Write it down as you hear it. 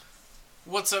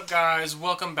What's up, guys?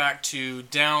 Welcome back to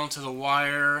Down to the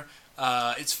Wire.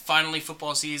 It's finally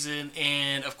football season,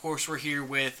 and of course, we're here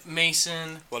with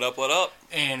Mason What up, what up?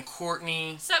 and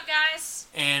Courtney, What's up, guys?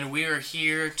 and we are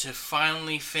here to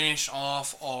finally finish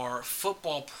off our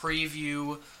football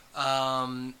preview.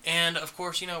 And of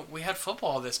course, we had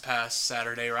football this past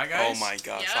Saturday, right, guys? Oh my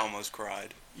gosh, Yeah. I almost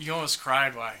cried. You almost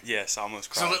cried. Why? Yes, I almost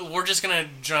cried. So we're just gonna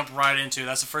jump right into it.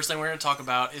 That's the first thing we're gonna talk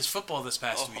about is football this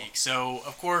past Oh. week. So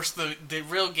of course the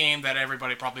real game that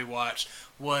everybody probably watched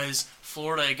was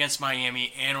Florida against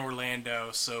Miami and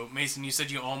Orlando. So Mason, you said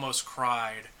you almost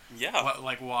cried. yeah,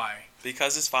 Why?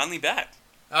 because it's finally back.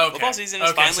 Okay. Football season is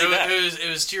okay, finally so back. it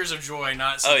was tears of joy,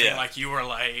 not something yeah. like you were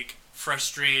like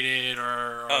frustrated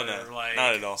or Oh, no. like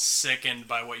Not at all. sickened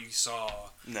by what you saw.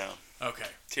 No, Okay.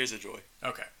 tears of joy.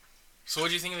 Okay. So what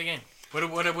do you think of the game? What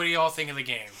do y'all think of the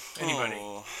game? Anybody?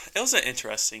 Oh, it was an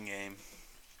interesting game.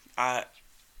 I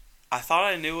thought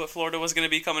I knew what Florida was going to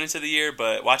be coming into the year,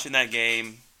 but watching that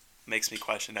game makes me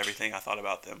question everything I thought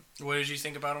about them. What did you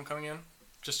think about them coming in?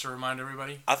 Just to remind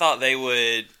everybody. I thought they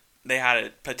had a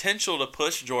potential to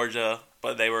push Georgia,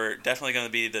 but they were definitely going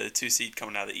to be the 2 seed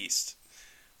coming out of the East.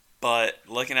 But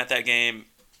looking at that game,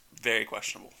 very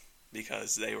questionable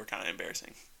because they were kind of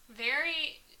embarrassing.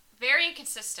 Very, very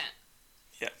inconsistent.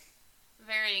 Yeah.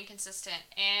 Very inconsistent.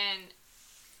 And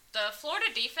the Florida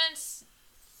defense,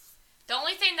 the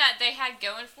only thing that they had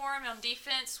going for them on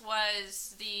defense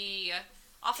was the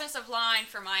offensive line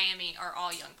for Miami are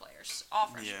all young players. All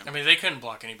freshmen. Yeah. I mean, they couldn't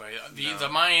block anybody. No. The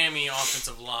Miami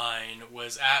offensive line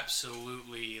was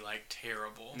absolutely like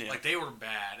terrible. Yeah. Like they were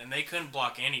bad, and they couldn't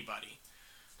block anybody.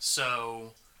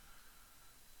 So,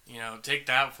 take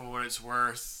that for what it's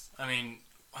worth. I mean,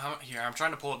 here I'm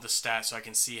trying to pull up the stats so I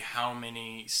can see how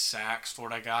many sacks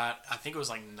Florida got. I think it was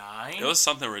like 9. It was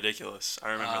something ridiculous. I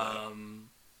remember that.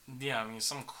 Yeah, I mean,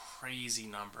 some crazy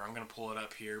number. I'm going to pull it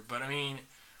up here. But, I mean,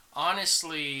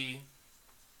 honestly,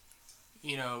 what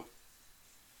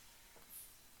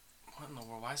in the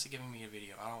world? Why is it giving me a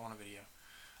video? I don't want a video.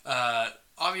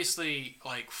 Obviously,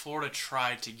 like, Florida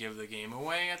tried to give the game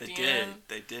away at the end.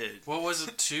 They did. What was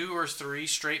it, 2 or 3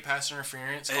 straight pass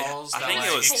interference Yeah, calls? I that, think like,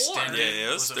 it was extended? Yeah,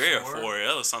 it was 3 or 4. It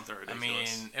It was something I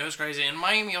ridiculous. mean, it was crazy. And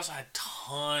Miami also had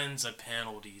tons of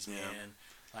penalties, Yeah. man.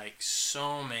 Like,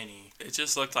 so many. It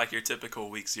just looked like your typical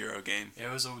week 0 game. It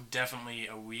was definitely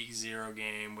a week 0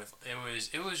 game with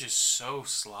it was just so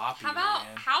sloppy, How about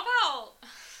man. how about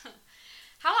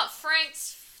how about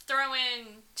Frank's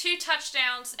throwing 2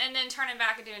 touchdowns and then turning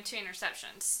back and doing 2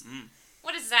 interceptions? Mm.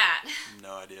 What is that?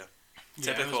 No idea. Yeah,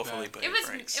 Typical it was bad. Felipe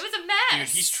Franks. It was a mess.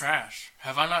 Dude, he's trash.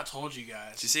 Have I not told you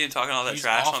guys? Did you see him talking all that He's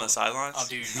trash awful. on the sidelines? Oh,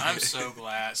 dude, I'm so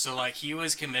glad. So, like, he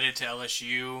was committed to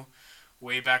LSU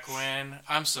way back when.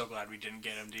 I'm so glad we didn't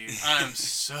get him, dude. I'm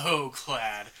so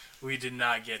glad we did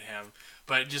not get him.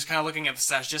 But just kind of looking at the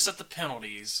stats, just at the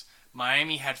penalties,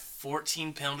 Miami had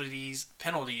 14 penalties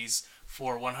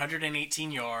for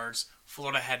 118 yards.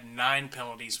 Florida had 9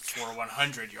 penalties for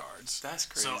 100 yards. That's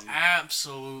crazy. So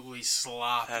absolutely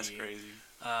sloppy. That's crazy.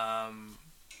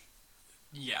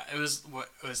 Yeah, it was, what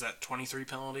was that, 23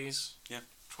 penalties? Yeah.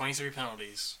 23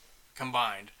 penalties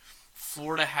combined.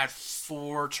 Florida had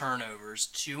 4 turnovers,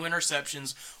 2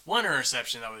 interceptions, 1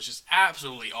 interception that was just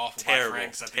absolutely awful Terrible, by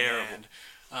Franks at terrible. the end,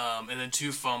 and then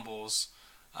 2 fumbles.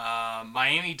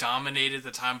 Miami dominated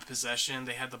the time of possession.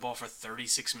 They had the ball for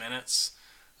 36 minutes.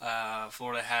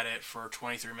 Florida had it for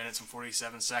 23 minutes and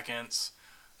 47 seconds.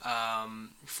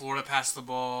 Florida passed the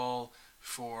ball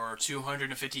for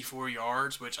 254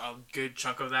 yards, which a good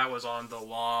chunk of that was on the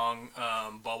long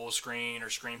bubble screen or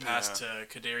screen pass to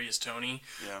Kadarius Toney,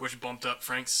 Yeah. which bumped up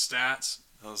Frank's stats.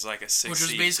 It was like a 60 Which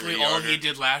was basically all he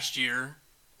did last year.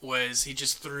 Was he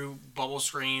just threw bubble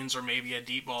screens or maybe a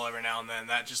deep ball every now and then.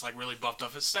 That just like really buffed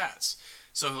up his stats.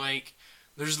 So like,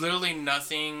 there's literally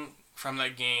nothing from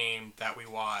that game that we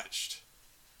watched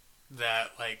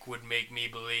that like would make me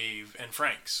believe in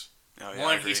Frank's. Oh, yeah, I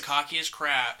One, agree. he's cocky as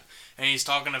crap, and he's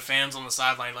talking to fans on the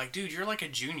sideline like, dude, you're like a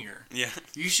junior. Yeah.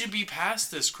 You should be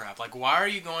past this crap. Like, why are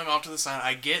you going off to the side?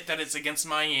 I get that it's against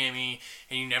Miami,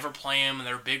 and you never play them, and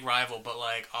they're a big rival, but,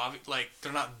 like,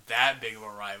 they're not that big of a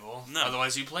rival. No.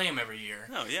 Otherwise, you play them every year.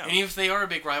 No, yeah. And even if they are a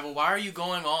big rival, why are you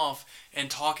going off and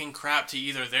talking crap to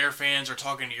either their fans or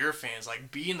talking to your fans?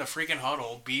 Like, be in the freaking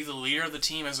huddle, be the leader of the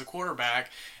team as a quarterback,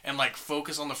 and, like,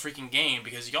 focus on the freaking game,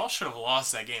 because y'all should have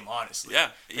lost that game, honestly. Yeah,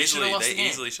 They should have lost the game.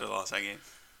 easily should have lost that game.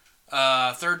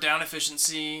 Third down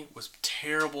efficiency was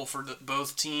terrible for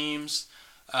both teams.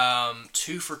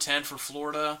 2 for 10 for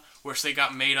Florida, which they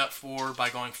got made up for by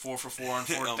going 4 for 4 on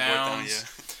fourth On fourth downs. down,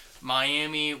 yeah.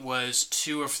 Miami was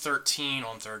 2 of 13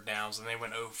 on third downs, and they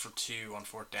went 0 for 2 on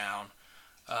fourth down.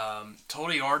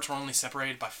 Total yards were only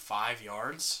separated by 5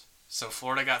 yards. So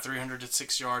Florida got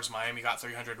 306 yards. Miami got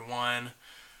 301.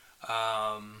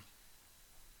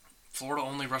 Florida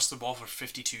only rushed the ball for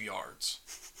 52 yards.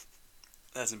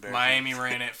 That's embarrassing. Miami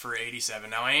ran it for 87.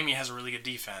 Now Miami has a really good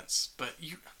defense, but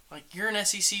you're an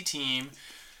SEC team,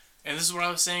 and this is what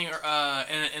I was saying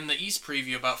in the East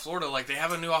preview about Florida. Like, they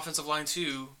have a new offensive line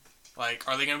too. Like,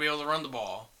 are they going to be able to run the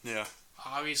ball? Yeah.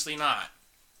 Obviously not.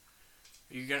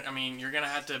 You're gonna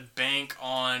have to bank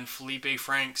on Felipe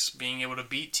Franks being able to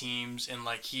beat teams, and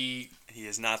like he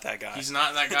is not that guy. He's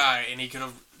not that guy, and he could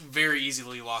have very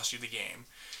easily lost you the game.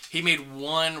 He made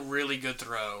one really good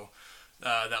throw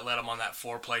that led him on that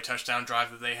 4-play touchdown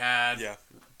drive that they had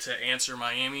to answer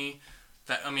Miami.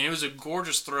 It was a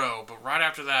gorgeous throw, but right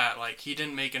after that, like, he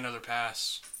didn't make another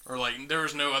pass, or like there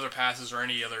was no other passes or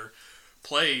any other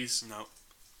plays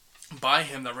by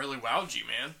him that really wowed you,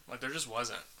 man. Like, there just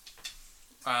wasn't.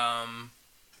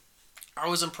 I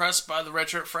was impressed by the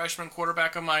redshirt freshman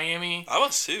quarterback of Miami. I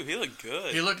was too. He looked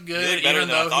good. He looked good, even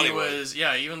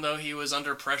though he was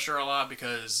under pressure a lot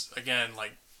because, again,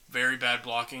 like, very bad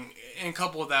blocking. And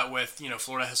couple that with,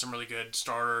 Florida has some really good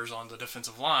starters on the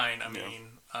defensive line.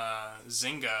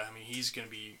 Zinga, he's going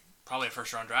to be probably a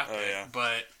first-round draft pick. Yeah.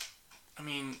 But,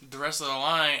 the rest of the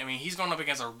line, he's going up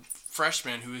against a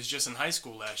freshman who was just in high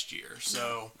school last year.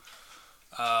 So,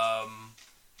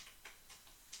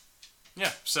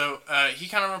 he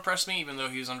kind of impressed me, even though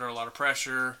he was under a lot of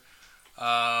pressure.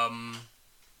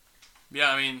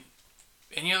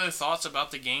 Any other thoughts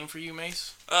about the game for you,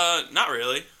 Mace? Not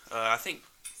really. I think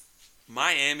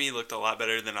Miami looked a lot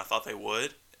better than I thought they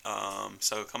would.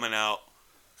 So coming out,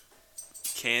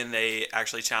 can they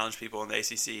actually challenge people in the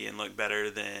ACC and look better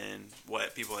than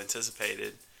what people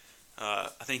anticipated? I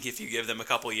think if you give them a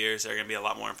couple years, they're going to be a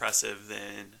lot more impressive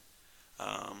than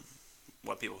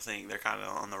what people think. They're kind of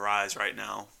on the rise right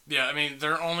now. Yeah,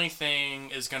 their only thing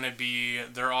is going to be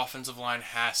their offensive line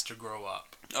has to grow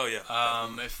up. Oh, yeah.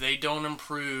 If they don't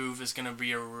improve, it's going to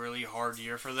be a really hard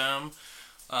year for them.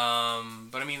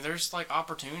 But, there's, like,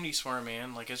 opportunities for them,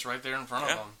 man. Like, it's right there in front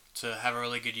of them to have a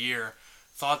really good year.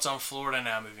 Thoughts on Florida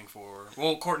now moving forward?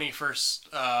 Well, Courtney first.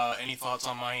 Any thoughts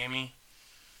on Miami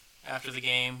after the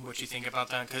game? What you think about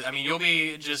that? Because, you'll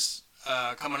be just...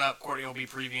 coming up, Courtney will be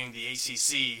previewing the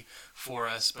ACC for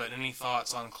us, but any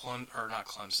thoughts on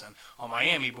on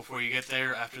Miami before you get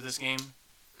there after this game?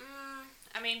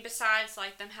 Besides,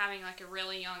 like, them having, like, a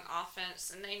really young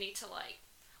offense, and they need to, like,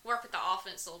 work with the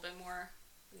offense a little bit more,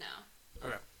 no.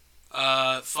 Okay.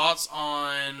 Thoughts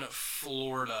on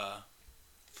Florida?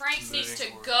 Franks needs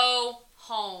to go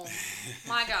home.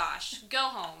 My gosh. Go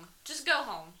home. Just go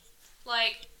home.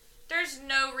 Like, there's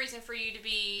no reason for you to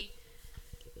be...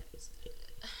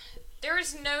 There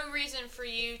is no reason for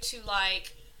you to,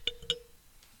 like,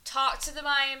 talk to the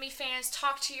Miami fans,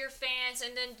 talk to your fans,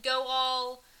 and then go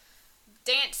all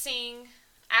dancing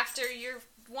after your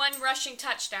one rushing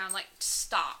touchdown. Like,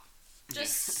 stop.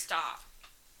 Just stop.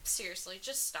 Seriously,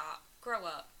 just stop. Grow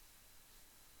up.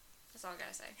 That's all I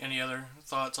gotta say. Any other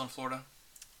thoughts on Florida?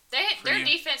 Their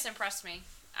defense impressed me.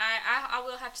 I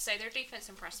will have to say, their defense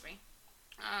impressed me.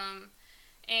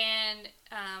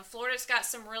 Florida's got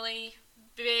some really...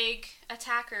 big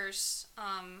attackers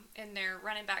in their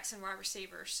running backs and wide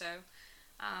receivers, so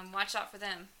watch out for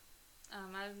them.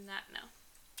 Other than that, no.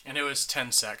 And it was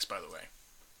 10 sacks, by the way.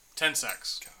 10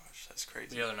 sacks. Gosh, that's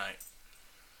crazy. The other night.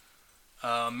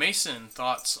 Mason,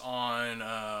 thoughts on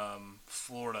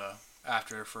Florida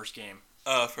after their first game?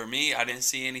 For me, I didn't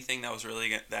see anything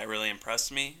that really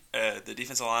impressed me. The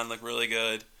defensive line looked really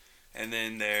good, and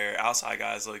then their outside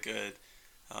guys look good.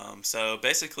 So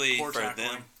basically, poor for tackling.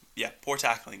 them. Yeah, poor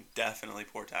tackling. Definitely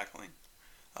poor tackling.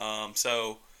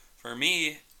 So, for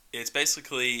me, it's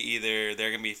basically either they're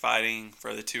going to be fighting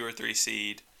for the 2 or 3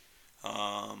 seed.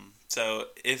 So,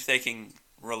 if they can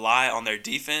rely on their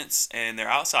defense and their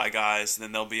outside guys,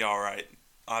 then they'll be all right.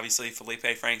 Obviously,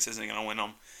 Felipe Franks isn't going to win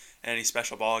them any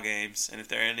special ball games. And if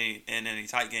they're in any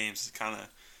tight games, it's kind of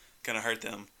going to hurt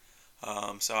them.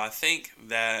 So, I think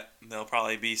that they'll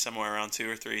probably be somewhere around 2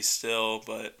 or 3 still,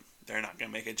 but... they're not going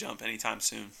to make a jump anytime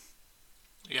soon.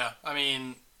 Yeah,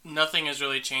 nothing has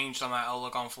really changed on that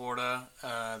outlook on Florida.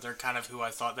 They're kind of who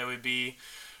I thought they would be.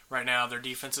 Right now, their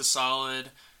defense is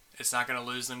solid. It's not going to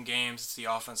lose them games. It's the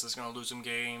offense that's going to lose them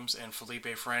games. And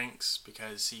Felipe Franks,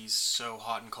 because he's so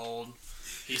hot and cold.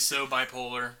 He's so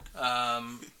bipolar.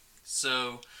 An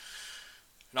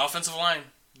offensive line.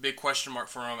 Big question mark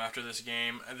for them after this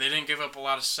game. They didn't give up a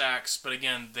lot of sacks, but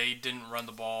again, they didn't run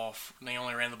the ball. They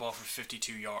only ran the ball for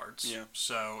 52 yards. Yeah.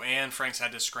 And Franks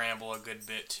had to scramble a good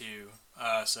bit too.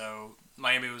 So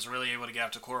Miami was really able to get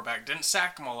after quarterback. Didn't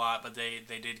sack him a lot, but they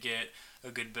did get a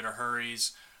good bit of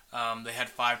hurries. They had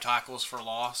 5 tackles for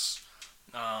loss.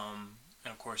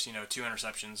 And, of course, 2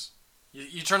 interceptions.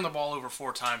 You turn the ball over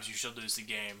 4 times, you should lose the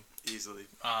game. Easily.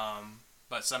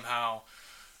 But somehow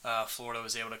Florida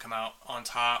was able to come out on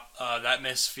top. That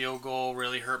missed field goal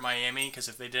really hurt Miami because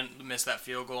if they didn't miss that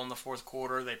field goal in the fourth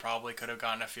quarter, they probably could have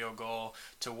gotten a field goal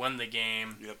to win the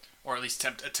game. Yep. Or at least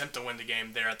attempt to win the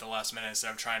game there at the last minute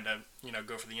instead of trying to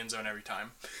go for the end zone every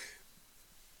time.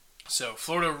 So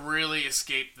Florida really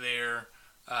escaped there.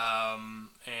 And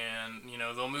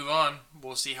they'll move on.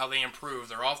 We'll see how they improve.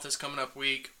 They're off this coming up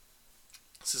week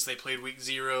since they played week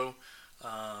 0.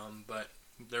 But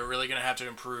they're really going to have to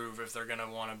improve if they're going to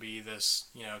want to be this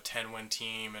 10-win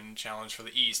team and challenge for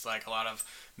the East like a lot of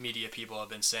media people have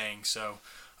been saying. So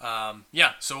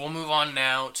so we'll move on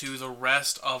now to the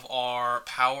rest of our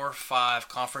Power 5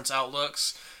 conference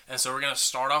outlooks. And so we're going to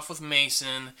start off with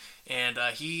Mason, and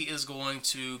he is going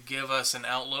to give us an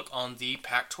outlook on the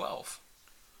Pac-12.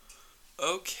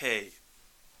 Okay.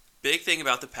 Big thing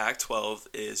about the Pac-12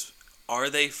 is, are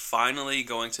they finally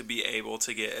going to be able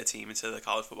to get a team into the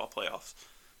college football playoffs?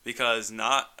 Because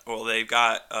they've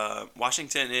got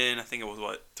Washington in, I think it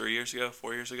was 3 years ago,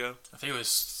 4 years ago? I think it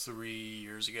was 3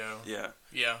 years ago. Yeah.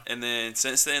 Yeah. And then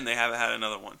since then, they haven't had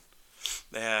another one.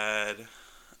 They had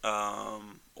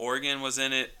Oregon was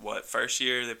in it, first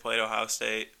year they played Ohio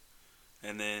State.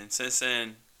 And then since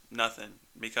then, nothing.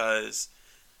 Because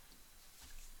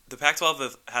the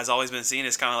Pac-12 has always been seen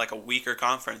as kind of like a weaker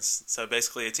conference. So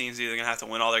basically, a team's either going to have to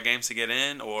win all their games to get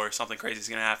in, or something crazy is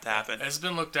going to have to happen. It's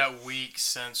been looked at weak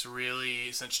since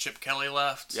Chip Kelly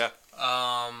left. Yeah.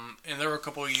 And there were a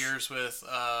couple of years with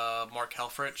Mark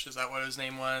Helfrich, is that what his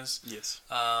name was? Yes.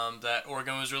 That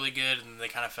Oregon was really good, and they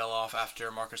kind of fell off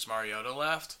after Marcus Mariota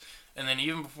left. And then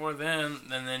even before then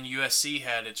USC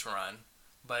had its run.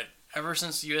 But ever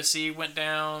since USC went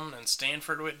down and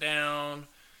Stanford went down,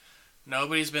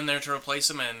 nobody's been there to replace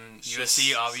them, and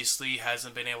USC obviously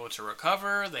hasn't been able to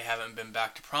recover. They haven't been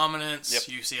back to prominence.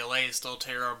 Yep. UCLA is still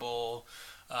terrible.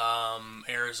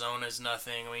 Arizona's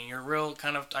nothing. I mean, your real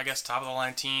kind of, I guess,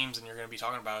 top-of-the-line teams, and you're going to be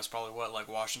talking about is probably like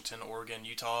Washington, Oregon,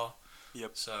 Utah.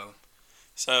 Yep.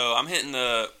 So I'm hitting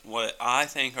what I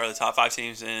think are the top 5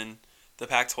 teams in the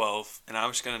Pac-12, and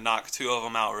I'm just going to knock 2 of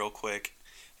them out real quick.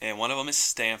 And one of them is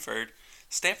Stanford.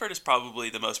 Stanford is probably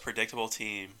the most predictable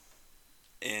team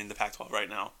in the Pac-12 right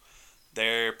now.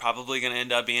 They're probably going to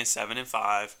end up being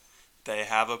 7-5. They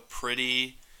have a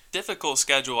pretty difficult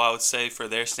schedule, I would say, for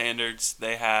their standards.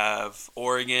 They have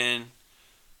Oregon,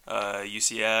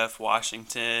 UCF,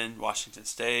 Washington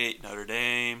State, Notre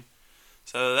Dame.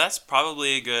 So that's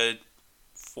probably a good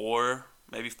 4,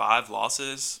 maybe 5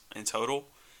 losses in total.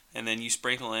 And then you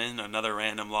sprinkle in another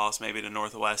random loss, maybe to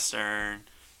Northwestern,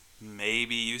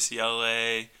 maybe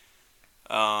UCLA.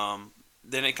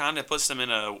 Then it kind of puts them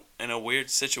in a weird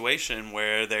situation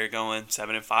where they're going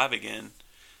 7-5 again.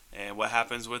 And what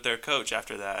happens with their coach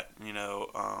after that?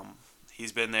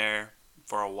 He's been there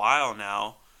for a while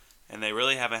now, and they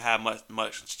really haven't had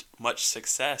much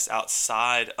success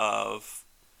outside of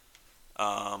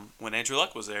when Andrew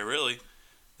Luck was there. Really,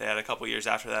 they had a couple years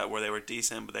after that where they were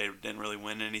decent, but they didn't really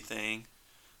win anything.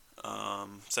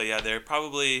 So yeah, they're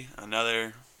probably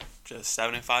another just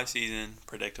 7-5 season,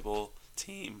 predictable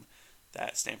team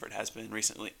that Stanford has been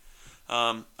recently.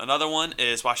 Another one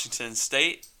is Washington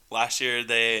State. Last year,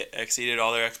 they exceeded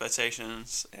all their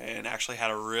expectations and actually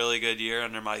had a really good year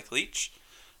under Mike Leach.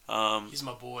 he's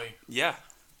my boy. Yeah,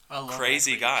 I love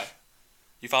crazy Mike guy. Leach.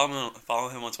 You follow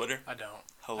him on Twitter? I don't.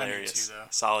 Hilarious. I need to, though.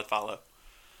 Solid follow.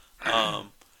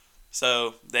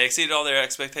 So they exceeded all their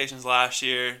expectations last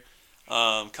year.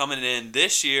 Coming in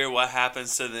this year, what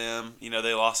happens to them?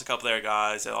 They lost a couple of their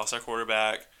guys. They lost their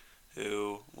quarterback,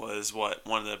 who was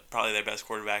probably their best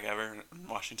quarterback ever in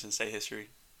Washington State history.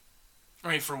 I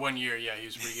mean, for 1 year, yeah, he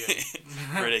was pretty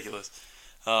good. Ridiculous.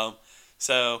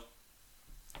 So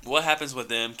what happens with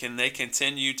them? Can they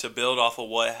continue to build off of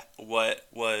what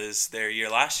was their year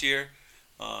last year?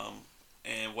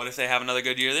 And what if they have another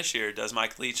good year this year? Does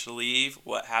Mike Leach leave?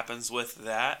 What happens with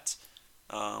that?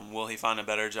 Will he find a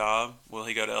better job? Will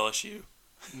he go to LSU?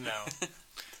 No.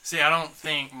 See, I don't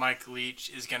think Mike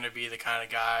Leach is going to be the kind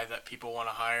of guy that people want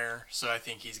to hire, so I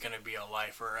think he's going to be a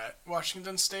lifer at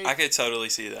Washington State. I could totally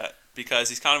see that because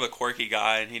he's kind of a quirky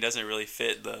guy and he doesn't really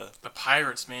fit the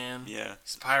Pirates, man. Yeah.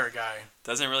 He's a pirate guy.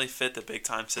 Doesn't really fit the big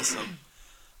time system.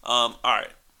 All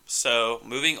right. So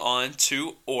moving on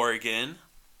to Oregon.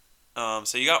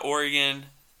 So you got Oregon,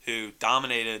 who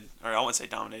dominated, or I wouldn't say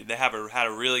dominated. They had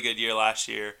a really good year last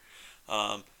year.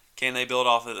 Can they build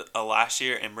off of last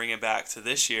year and bring it back to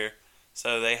this year?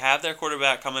 So they have their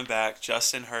quarterback coming back,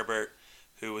 Justin Herbert,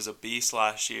 who was a beast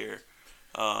last year.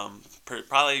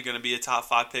 Probably going to be a top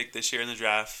 5 pick this year in the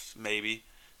draft, maybe.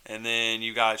 And then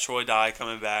you got Troy Dye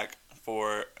coming back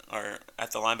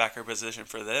at the linebacker position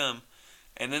for them.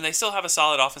 And then they still have a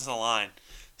solid offensive line.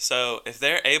 So if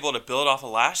they're able to build off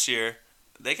of last year,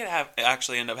 they could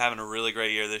actually end up having a really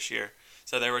great year this year.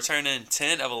 So they're returning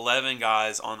 10 of 11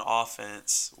 guys on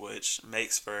offense, which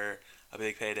makes for a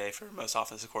big payday for most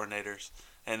offensive coordinators.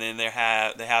 And then they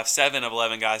have 7 of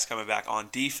 11 guys coming back on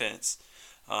defense.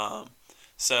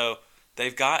 So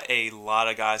they've got a lot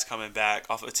of guys coming back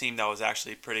off a team that was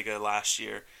actually pretty good last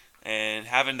year. And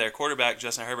having their quarterback,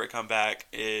 Justin Herbert, come back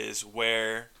is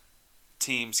where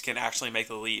teams can actually make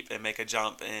the leap and make a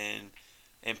jump and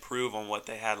improve on what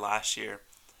they had last year.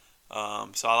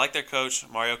 So I like their coach,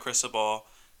 Mario Cristobal.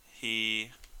 I'm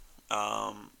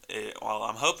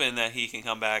hoping that he can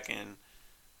come back and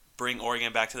bring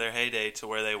Oregon back to their heyday to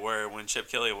where they were when Chip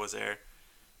Kelly was there,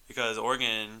 because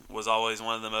Oregon was always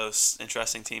one of the most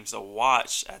interesting teams to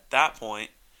watch at that point.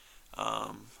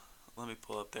 Let me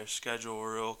pull up their schedule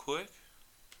real quick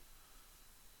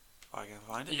if I can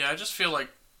find it. Yeah, I just feel like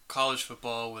college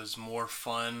football was more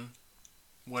fun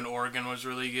when Oregon was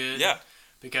really good. Yeah.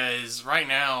 Because right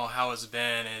now, how it's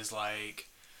been is like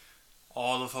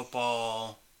all the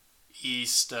football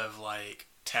east of like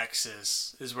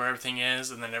Texas is where everything is,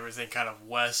 and then everything kind of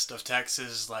west of Texas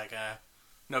is like,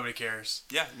 nobody cares.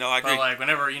 Yeah, no, I agree. But like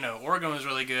whenever, Oregon was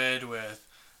really good with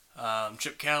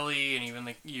Chip Kelly and even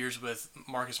the years with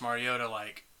Marcus Mariota,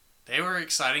 like they were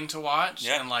exciting to watch,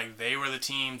 Yeah. and like they were the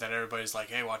team that everybody's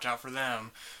like, hey, watch out for them.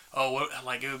 Oh, it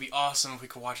would be awesome if we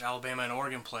could watch Alabama and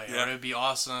Oregon play. Yeah. Or it would be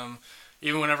awesome,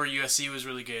 even whenever USC was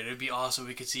really good, it would be awesome if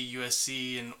we could see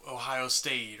USC and Ohio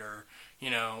State, or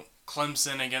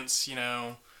Clemson against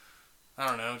I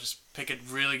don't know, just pick a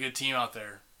really good team out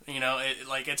there.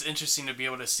 It's interesting to be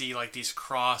able to see like these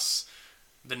cross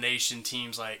the nation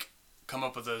teams like come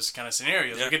up with those kind of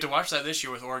scenarios. Yeah. We get to watch that this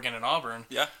year with Oregon and Auburn.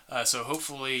 Yeah. So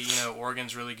hopefully,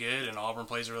 Oregon's really good and Auburn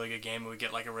plays a really good game, and we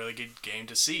get like a really good game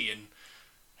to see. And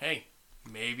hey,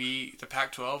 maybe the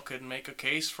Pac-12 could make a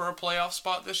case for a playoff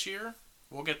spot this year.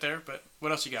 We'll get there, but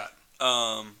what else you got?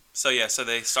 So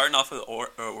they starting off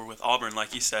with Auburn,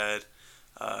 like you said.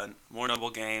 More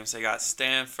notable games. They got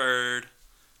Stanford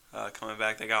coming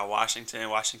back. They got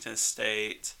Washington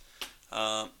State.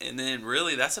 And then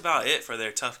really that's about it for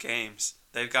their tough games.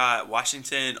 They've got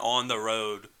Washington on the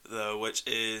road, though, which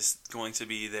is going to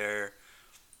be their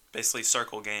basically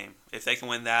circle game. If they can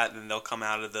win that, then they'll come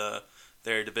out of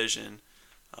their division.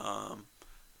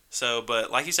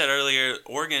 But like you said earlier,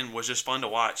 Oregon was just fun to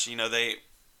watch.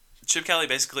 Chip Kelly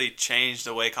basically changed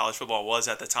the way college football was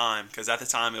at the time, because at the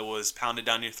time it was pounded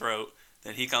down your throat.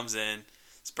 Then he comes in,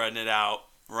 spreading it out,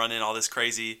 running all this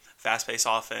crazy fast-paced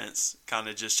offense, kind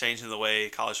of just changing the way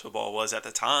college football was at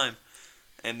the time.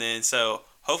 And then so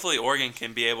hopefully Oregon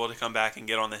can be able to come back and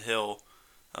get on the hill,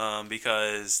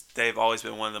 because they've always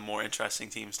been one of the more interesting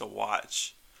teams to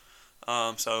watch.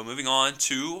 So moving on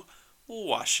to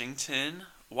Washington.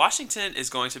 Washington is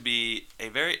going to be a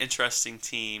very interesting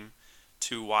team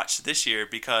to watch this year,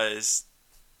 because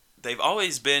they've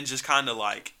always been just kind of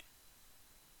like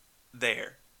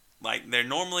there. Like they're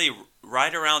normally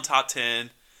right around top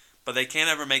 10, but they can't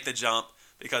ever make the jump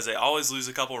because they always lose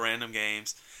a couple random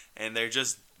games, and they're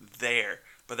just there.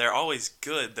 But they're always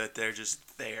good that they're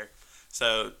just there.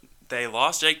 So they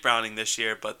lost Jake Browning this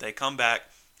year, but they come back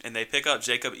and they pick up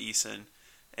Jacob Eason,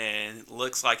 and it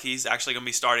looks like he's actually going to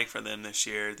be starting for them this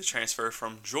year, the transfer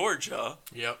from Georgia.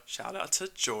 Yep. Shout out to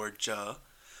Georgia.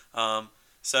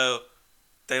 So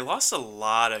they lost a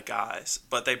lot of guys,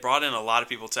 but they brought in a lot of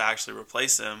people to actually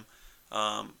replace them.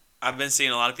 I've been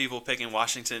seeing a lot of people picking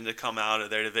Washington to come out of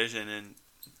their division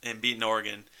and beating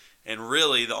Oregon. And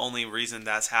really the only reason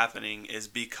that's happening is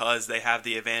because they have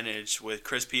the advantage with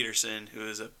Chris Peterson, who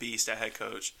is a beast at head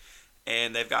coach,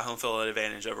 and they've got home field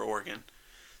advantage over Oregon.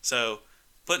 So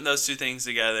putting those two things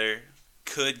together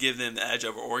could give them the edge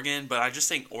over Oregon, but I just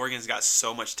think Oregon's got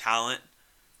so much talent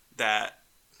that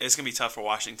it's going to be tough for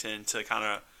Washington to kind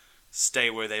of stay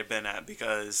where they've been at,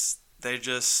 because they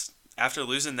just, after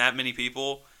losing that many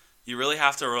people, you really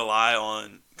have to rely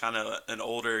on kind of an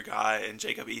older guy and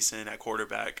Jacob Eason at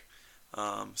quarterback.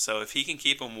 So if he can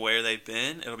keep them where they've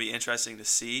been, it'll be interesting to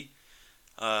see.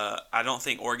 I don't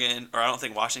think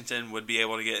Washington would be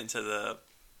able to get into the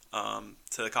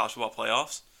college football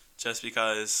playoffs, just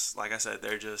because, like I said,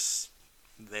 they're just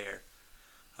there.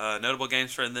 Notable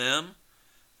games for them,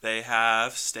 they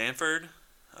have Stanford,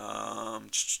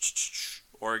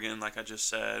 Oregon, like I just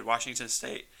said, Washington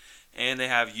State, and they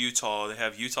have Utah. They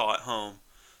have Utah at home,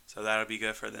 so that'll be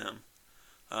good for them.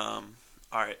 All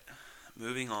right,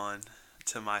 moving on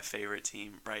to my favorite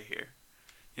team right here.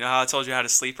 You know how I told you I had a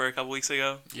sleeper a couple weeks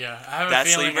ago? Yeah, I have That a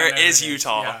feeling sleeper I know who is it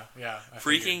Utah. Yeah, I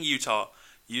Freaking figured. Utah.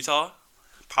 Utah,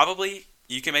 probably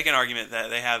you can make an argument that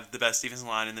they have the best defensive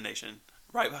line in the nation.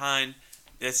 Right behind,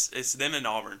 it's them and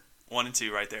Auburn, 1 and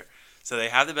 2 right there. So they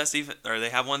have the best they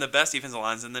have one of the best defensive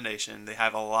lines in the nation. They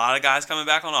have a lot of guys coming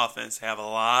back on offense. They have a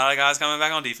lot of guys coming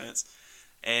back on defense,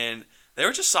 and they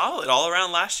were just solid all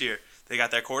around last year. They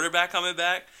got their quarterback coming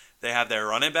back. They have their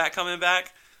running back coming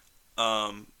back.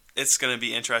 It's going to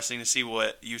be interesting to see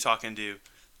what Utah can do.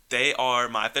 They are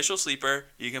my official sleeper.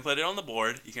 You can put it on the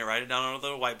board. You can write it down on a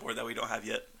little whiteboard that we don't have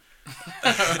yet.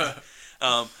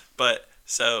 But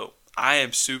so I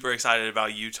am super excited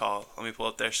about Utah. Let me pull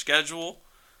up their schedule.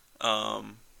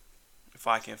 If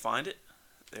I can find it.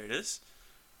 There it is.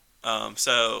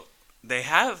 So they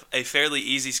have a fairly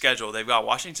easy schedule. They've got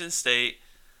Washington State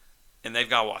and they've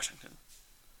got Washington.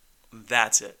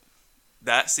 That's it.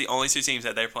 That's the only 2 teams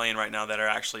that they're playing right now that are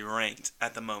actually ranked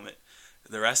at the moment.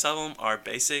 The rest of them are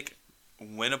basic,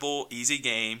 winnable, easy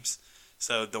games.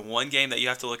 So the one game that you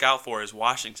have to look out for is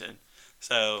Washington.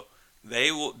 So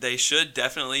they should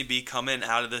definitely be coming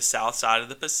out of the south side of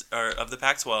the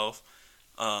Pac-12,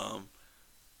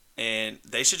 and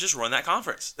they should just run that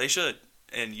conference. They should,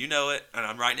 and you know it. And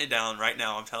I'm writing it down right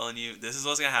now. I'm telling you, this is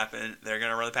what's gonna happen. They're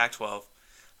gonna run the Pac-12.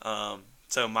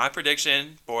 So my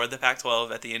prediction for the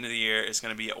Pac-12 at the end of the year is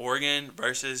going to be Oregon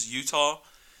versus Utah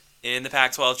in the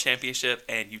Pac-12 championship,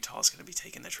 and Utah's going to be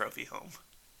taking the trophy home.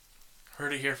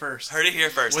 Heard it here first. Heard it here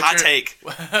first. What's Take.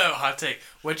 Hot take.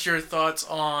 What's your thoughts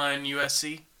on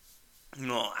USC?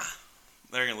 No,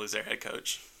 they're going to lose their head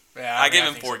coach. Yeah, I give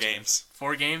him think 4 so, too. games.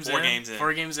 4 games in? 4 games in.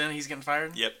 4 games in, he's getting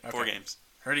fired? Yep, Okay. 4 games.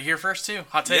 Heard it here first, too.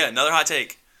 Hot take. Yeah, another hot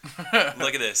take.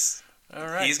 Look at this. All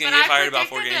right. He's going to get fired about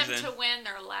 4 I games predicted in. them to win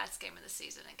their last game of the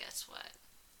season, and guess what?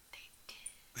 They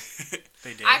did.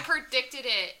 They did. I predicted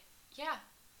it. Yeah,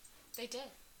 they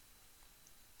did.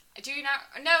 Do you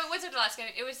not? No, it wasn't the last game.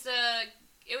 It was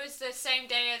the same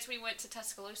day as we went to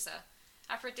Tuscaloosa.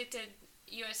 I predicted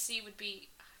USC would be.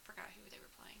 I forgot who they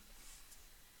were playing.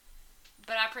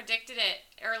 But I predicted it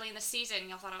early in the season.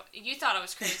 You thought I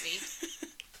was crazy.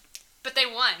 But they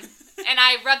won, and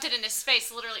I rubbed it in his face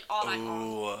literally all night long.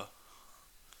 Ooh.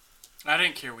 I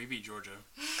didn't care. We beat Georgia.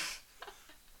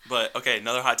 But, okay,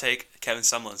 another hot take. Kevin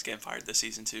Sumlin's getting fired this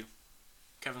season, too.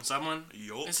 Kevin Sumlin?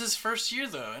 Yup. It's his first year,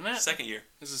 though, isn't it? Second year.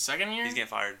 This is his second year? He's getting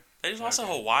fired. They just lost to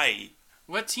Okay. Hawaii.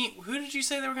 What team? Who did you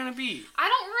say they were going to beat? I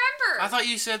don't remember. I thought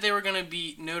you said they were going to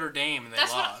beat Notre Dame, and they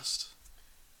That's what- lost.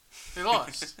 They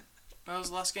lost. That was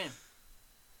the last game.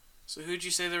 So who did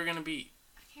you say they were going to beat?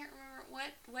 I can't remember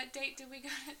what date did we go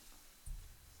to.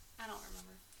 I don't remember.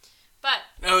 But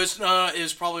No, it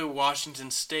was probably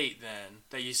Washington State then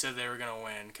that you said they were gonna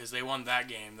win because they won that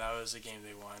game. That was the game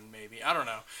they won. Maybe I don't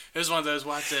know. It was one of those.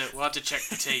 We'll have to check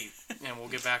the tape and we'll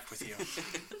get back with you.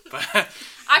 But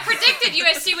I predicted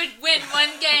USC would win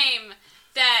one game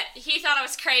that he thought I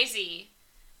was crazy,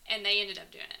 and they ended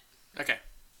up doing it. okay.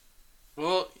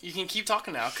 Well, you can keep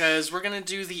talking now because we're gonna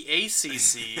do the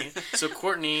ACC. So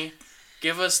Courtney,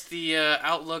 give us the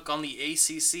outlook on the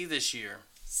ACC this year.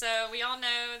 So we all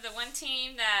know the one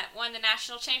team that won the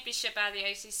national championship out of the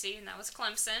ACC, and that was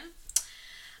Clemson.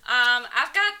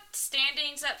 I've got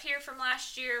standings up here from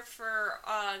last year for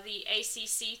the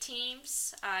ACC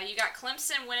teams. You got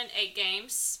Clemson winning 8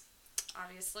 games,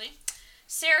 obviously.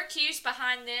 Syracuse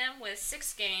behind them with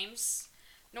 6 games.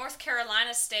 North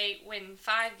Carolina State winning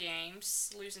 5 games,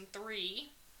 losing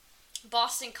 3.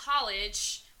 Boston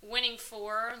College winning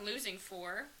 4, losing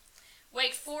 4.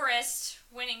 Wake Forest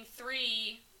winning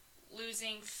 3,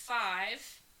 losing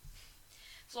 5.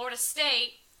 Florida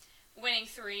State winning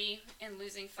 3 and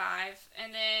losing 5.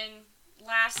 And then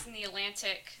last in the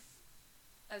Atlantic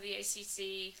of the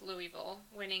ACC, Louisville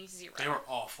winning 0 They were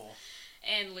awful.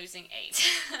 and losing 8.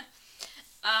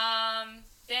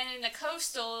 Then in the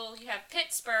Coastal, you have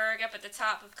Pittsburgh up at the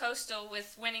top of Coastal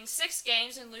with winning 6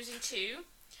 games and losing 2.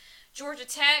 Georgia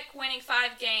Tech winning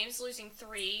 5 games, losing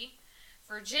 3.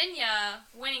 Virginia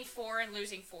winning 4 and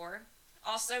losing 4.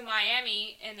 Also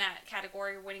Miami in that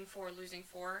category winning 4, losing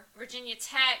 4. Virginia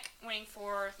Tech winning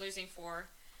 4, losing 4.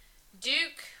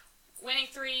 Duke winning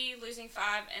 3, losing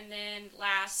 5. And then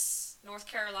last, North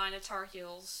Carolina Tar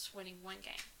Heels winning 1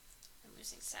 game and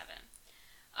losing 7.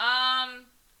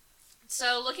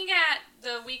 So looking at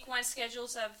the week 1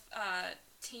 schedules of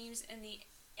teams in the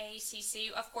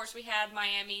ACC, of course we had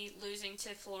Miami losing to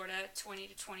Florida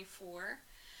 20-24.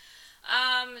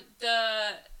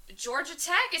 The Georgia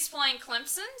Tech is playing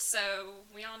Clemson, so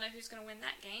we all know who's going to win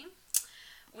that game.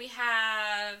 We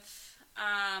have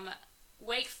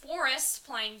Wake Forest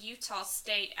playing Utah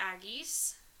State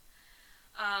Aggies.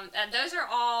 And those are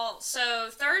all. So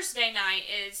Thursday night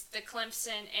is the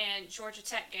Clemson and Georgia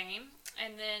Tech game,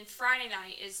 and then Friday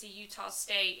night is the Utah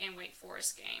State and Wake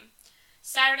Forest game.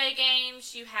 Saturday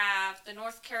games, you have the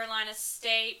North Carolina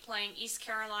State playing East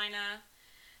Carolina,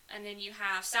 and then you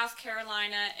have South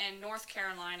Carolina and North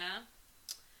Carolina,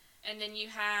 and then you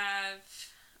have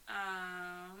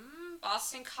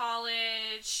Boston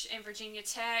College and Virginia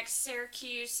Tech,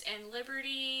 Syracuse and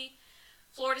Liberty,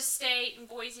 Florida State and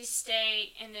Boise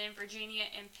State, and then Virginia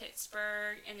and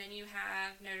Pittsburgh, and then you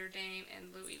have Notre Dame and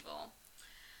Louisville.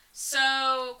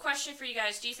 So, question for you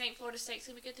guys. Do you think Florida State's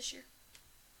going to be good this year?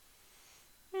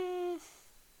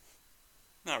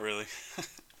 Not really.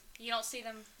 You don't see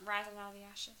them rising out of the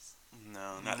ashes?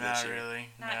 No, not this year. Really.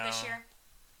 Not this year?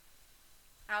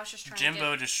 I was just trying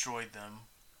Jimbo to destroyed them.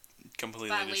 Completely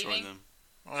By destroyed leaving? them.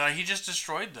 Well, he just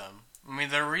destroyed them. I mean,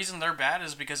 the reason they're bad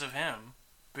is because of him.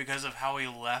 Because of how he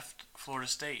left Florida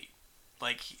State.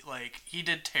 He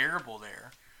did terrible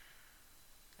there.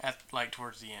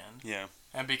 Towards the end. Yeah.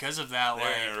 And because of that,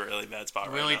 They're in a really bad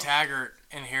spot Willie right now. Taggart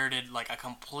inherited a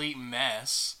complete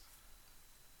mess,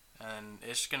 and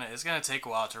it's gonna take a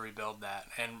while to rebuild that.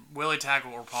 And Willie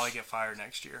Taggart will probably get fired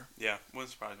next year. Yeah,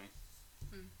 wouldn't surprise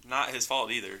me. Not his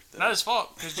fault either. Not his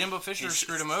fault, because Jimbo Fisher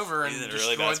screwed him over and he's in a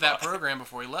destroyed really bad that spot. program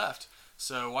before he left.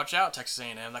 So watch out, Texas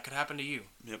A&M. That could happen to you.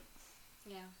 Yep.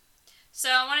 Yeah. So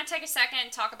I want to take a second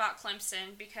and talk about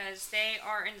Clemson because they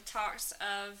are in the talks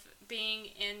of being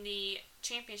in the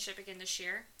championship again this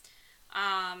year.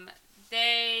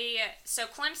 So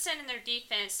Clemson and their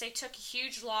defense, they took a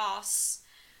huge loss.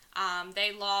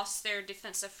 They lost their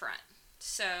defensive front.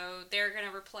 So they're going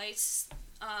to replace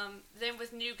them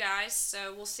with new guys.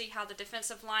 So we'll see how the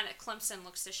defensive line at Clemson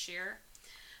looks this year.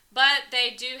 But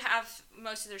they do have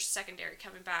most of their secondary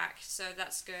coming back, so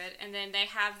that's good. And then they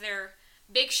have their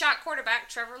big shot quarterback,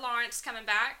 Trevor Lawrence, coming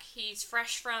back. He's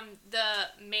fresh from the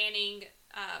Manning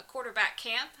quarterback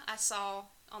camp. I saw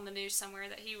on the news somewhere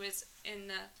that he was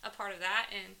in a part of that,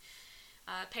 and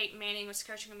Peyton Manning was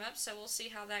coaching him up, so we'll see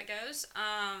how that goes.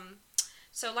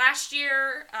 So last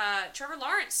year, Trevor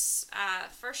Lawrence,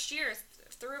 first year,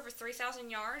 threw over 3,000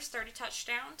 yards, 30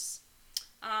 touchdowns.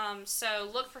 So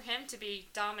look for him to be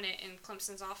dominant in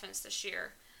Clemson's offense this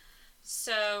year.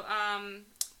 So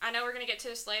I know we're going to get to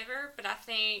this later, but I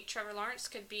think Trevor Lawrence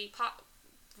could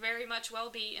very much well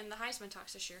be in the Heisman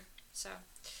talks this year. So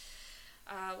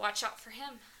watch out for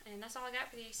him. And that's all I got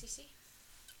for the ACC.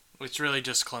 It's really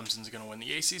just Clemson's going to win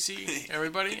the ACC,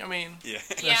 everybody. I mean, Yeah.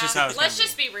 that's just how it's let's gonna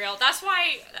just be real. That's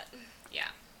why, yeah.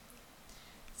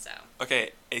 So.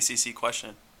 Okay, ACC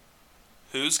question.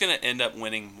 Who's going to end up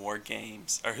winning more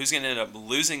games? Or who's going to end up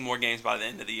losing more games by the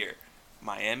end of the year?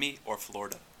 Miami or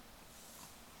Florida?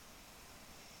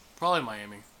 Probably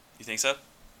Miami. You think so?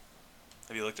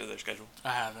 Have you looked at their schedule?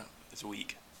 I haven't. It's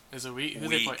weak. Is it week? Who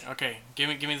they play? Okay, give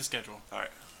me the schedule. All right.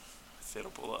 If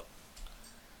it'll pull up.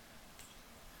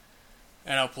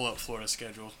 And I'll pull up Florida's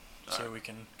schedule so Alright. we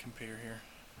can compare here.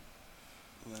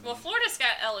 Well, Florida's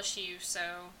got LSU, so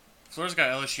Florida's got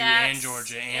LSU and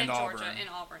Georgia and Auburn. Georgia and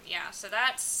Auburn, yeah. So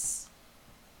that's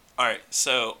All right.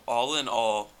 So all in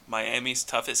all, Miami's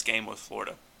toughest game was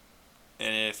Florida,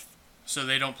 and if So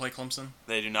they don't play Clemson?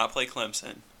 they do not play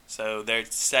Clemson, so their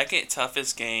second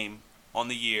toughest game on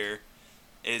the year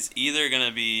is either going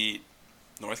to be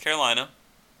North Carolina,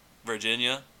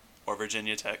 Virginia, or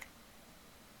Virginia Tech.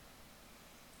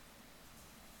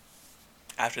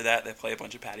 After that, they play a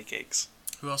bunch of patty cakes.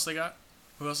 Who else they got?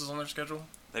 Who else is on their schedule?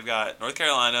 They've got North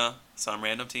Carolina, some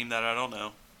random team that I don't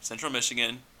know, Central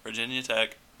Michigan, Virginia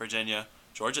Tech, Virginia,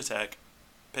 Georgia Tech,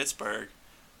 Pittsburgh,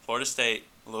 Florida State,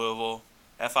 Louisville,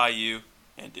 FIU,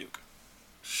 and Duke.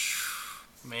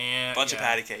 Man. Bunch of yeah.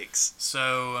 patty cakes.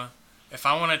 So, if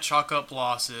I want to chalk up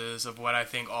losses of what I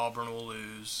think Auburn will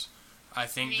lose, I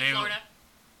think they Florida.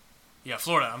 Yeah,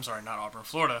 Florida. I'm sorry, not Auburn.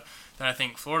 Florida. Then I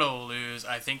think Florida will lose.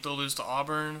 I think they'll lose to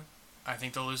Auburn. I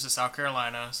think they'll lose to South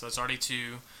Carolina. So that's already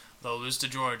 2. They'll lose to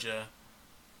Georgia.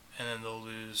 And then they'll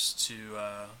lose to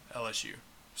LSU.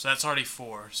 So that's already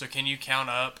 4. So can you count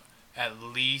up at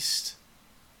least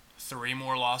 3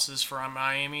 more losses for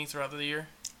Miami throughout the year?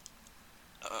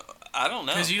 I don't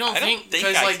know. Because you don't think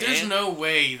because there's no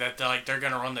way that they're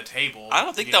gonna run the table. I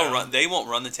don't think they'll run. They won't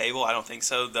run the table. I don't think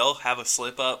so. They'll have a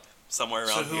slip up somewhere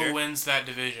around here. So who wins that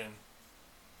division?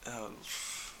 I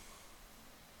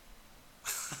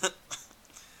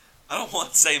don't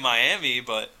want to say Miami,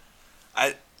 but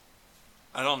I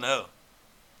don't know.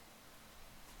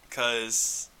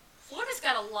 Because Florida's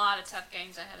got a lot of tough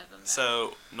games ahead of them.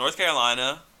 So North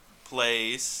Carolina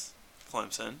plays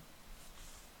Clemson.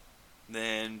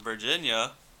 Then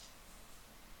Virginia,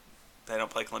 they don't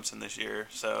play Clemson this year,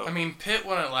 so... I mean, Pitt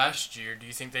won it last year. Do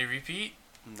you think they repeat?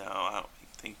 No, I don't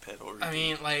think Pitt will repeat. I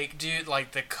mean, like, dude,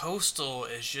 like, the Coastal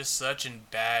is just such in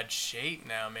bad shape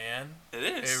now, man. It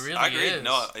is. It really I agree. is.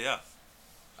 No, yeah.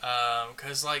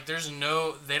 Because, like,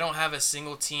 they don't have a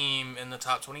single team in the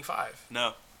top 25.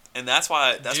 No. And that's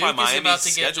why Duke is Miami's about to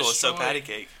get schedule is so destroyed. patty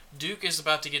cake. Duke is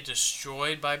about to get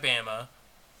destroyed by Bama.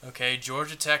 Okay,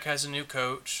 Georgia Tech has a new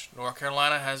coach. North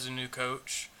Carolina has a new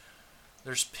coach.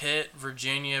 There's Pitt,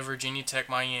 Virginia Tech,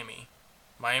 Miami.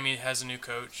 Miami has a new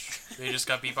coach. They just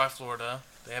got beat by Florida.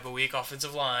 They have a weak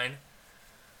offensive line.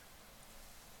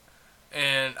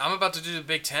 And I'm about to do the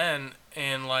Big Ten,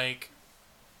 and, like,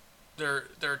 there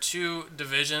are two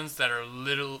divisions that are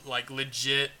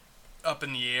legit up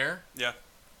in the air. Yeah.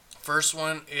 First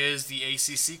one is the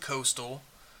ACC Coastal,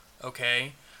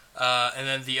 okay? And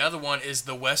then the other one is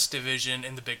the West Division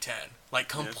in the Big Ten. Like,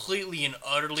 completely and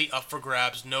utterly up for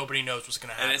grabs. Nobody knows what's going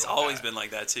to happen. And it's always been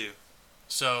like that, too.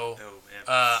 So, Oh,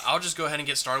 man. I'll just go ahead and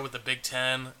get started with the Big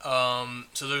Ten.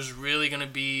 So there's really going to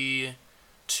be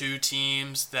two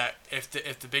teams that, if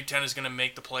the Big Ten is going to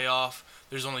make the playoff,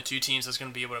 there's only two teams that's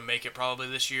going to be able to make it probably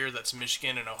this year. That's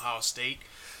Michigan and Ohio State.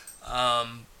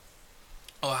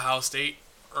 Ohio State,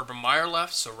 Urban Meyer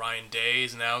left, so Ryan Day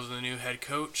is now the new head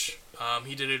coach.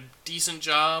 He did a decent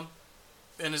job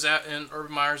in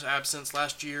Urban Meyer's absence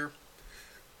last year.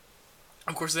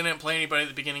 Of course, they didn't play anybody at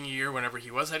the beginning of the year whenever he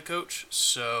was head coach,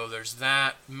 so there's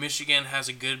that. Michigan has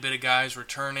a good bit of guys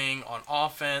returning on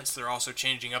offense. They're also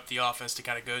changing up the offense to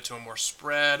kind of go to a more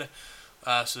spread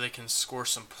so they can score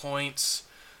some points.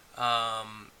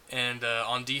 And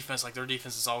on defense, like, their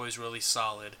defense is always really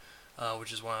solid,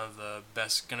 which is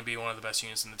going to be one of the best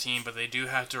units in the team. But they do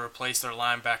have to replace their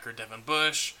linebacker, Devin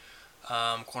Bush,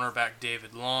 cornerback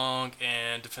David Long,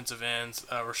 and defensive ends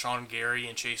Rashawn Gary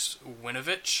and Chase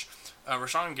Winovich.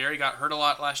 Rashawn Gary got hurt a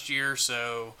lot last year,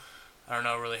 so I don't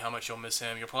know really how much you'll miss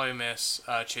him. You'll probably miss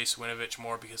Chase Winovich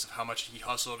more because of how much he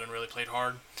hustled and really played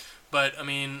hard. But, I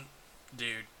mean,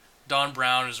 dude, Don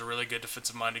Brown is a really good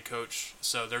defensive-minded coach,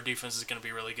 so their defense is going to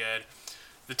be really good.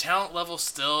 The talent level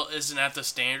still isn't at the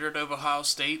standard of Ohio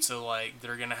State, so, like,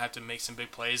 they're going to have to make some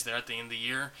big plays there at the end of the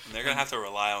year. And they're going to have to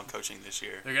rely on coaching this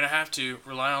year. They're going to have to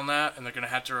rely on that, and they're going to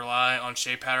have to rely on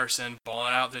Shea Patterson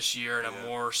balling out this year in a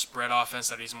more spread offense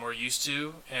that he's more used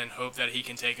to, and hope that he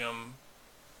can take them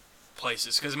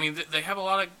places. Because, I mean, they have a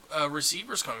lot of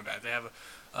receivers coming back. They have,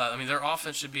 their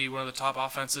offense should be one of the top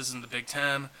offenses in the Big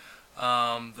Ten.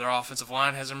 Their offensive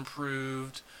line has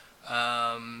improved.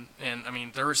 And I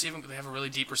mean, they have a really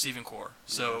deep receiving core.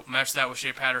 So match that with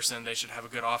Shea Patterson, they should have a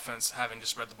good offense having to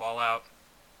spread the ball out.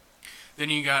 Then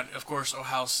you got, of course,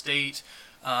 Ohio State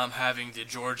having the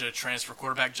Georgia transfer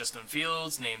quarterback Justin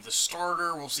Fields named the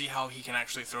starter. We'll see how he can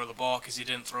actually throw the ball because he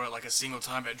didn't throw it like a single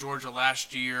time at Georgia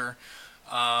last year.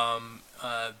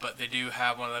 But they do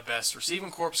have one of the best receiving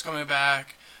corps coming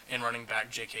back and running back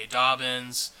J.K.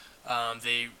 Dobbins.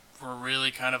 They were really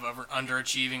kind of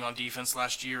underachieving on defense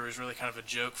last year. It was really kind of a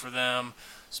joke for them.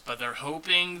 But they're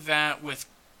hoping that with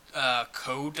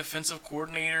co-defensive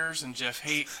coordinators and Jeff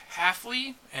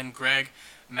Hafley and Greg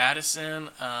Madison,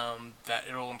 that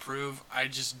it'll improve. I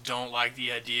just don't like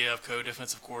the idea of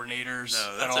co-defensive coordinators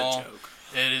at all. A joke.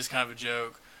 It is kind of a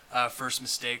joke. First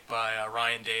mistake by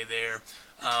Ryan Day there.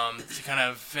 To kind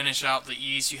of finish out the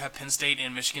East, you have Penn State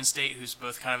and Michigan State, who's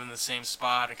both kind of in the same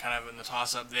spot and kind of in the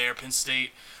toss-up there. Penn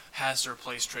State has to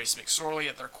replace Trace McSorley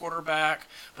at their quarterback,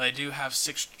 but they do have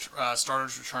 6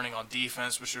 starters returning on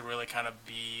defense, which should really kind of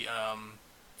be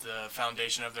the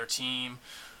foundation of their team.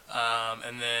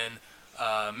 And then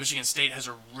Michigan State has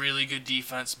a really good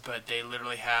defense, but they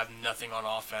literally have nothing on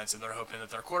offense, and they're hoping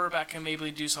that their quarterback can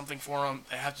maybe do something for them.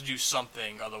 They have to do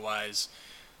something, otherwise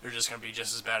they're just going to be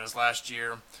just as bad as last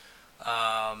year.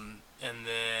 And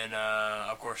then,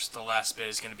 of course, the last bit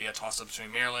is going to be a toss-up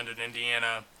between Maryland and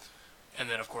Indiana. And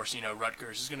then, of course,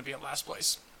 Rutgers is going to be at last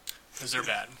place because they're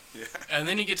bad. Yeah. And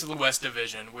then you get to the West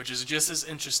Division, which is just as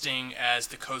interesting as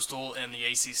the Coastal and the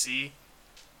ACC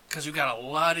because you've got a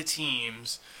lot of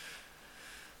teams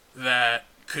that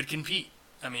could compete.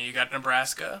 I mean, you got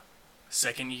Nebraska,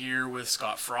 second year with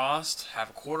Scott Frost,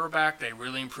 have a quarterback. They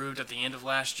really improved at the end of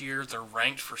last year. They're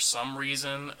ranked for some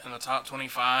reason in the top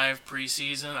 25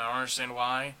 preseason. I don't understand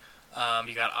why.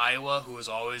 You got Iowa, who was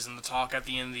always in the talk at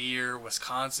the end of the year.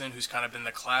 Wisconsin, who's kind of been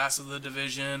the class of the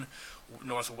division.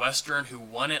 Northwestern, who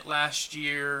won it last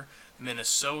year.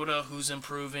 Minnesota, who's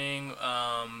improving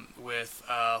with,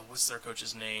 what's their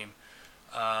coach's name?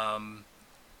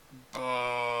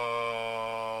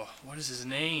 What is his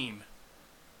name?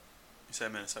 You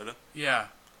said Minnesota? Yeah.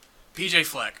 PJ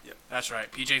Fleck. Yep. That's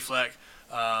right, PJ Fleck.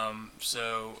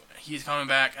 So he's coming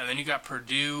back, and then you got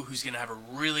Purdue, who's going to have a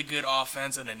really good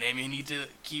offense, and a name you need to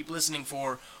keep listening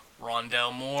for,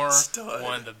 Rondell Moore, Stud.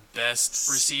 one of the best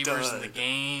receivers in the Stud.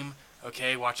 game.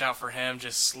 Okay, watch out for him.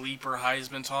 Just sleeper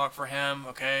Heisman talk for him.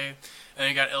 Okay, and then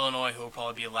you got Illinois, who will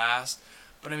probably be last.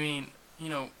 But I mean,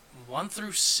 1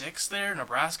 through 6 there: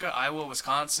 Nebraska, Iowa,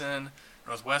 Wisconsin,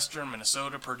 Northwestern,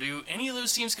 Minnesota, Purdue. Any of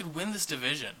those teams could win this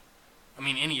division. I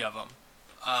mean, any of them.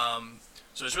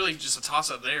 So it's really just a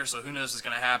toss-up there, so who knows what's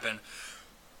going to happen.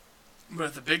 But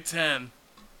if the Big Ten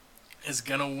is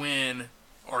going to win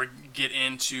or get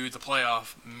into the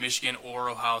playoff, Michigan or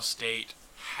Ohio State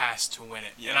has to win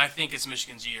it. Yeah. And I think it's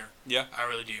Michigan's year. Yeah. I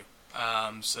really do.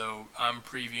 So I'm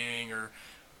previewing or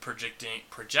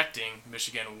projecting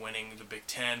Michigan winning the Big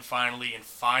Ten finally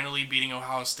beating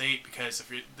Ohio State, because if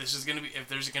there's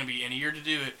going to be any year to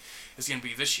do it, it's going to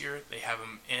be this year. They have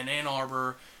him in Ann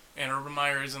Arbor, and Urban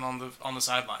Meyer isn't on the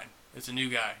sideline. It's a new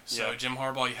guy. So Yeah. Jim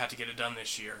Harbaugh, you have to get it done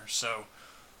this year. So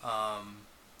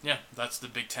yeah, that's the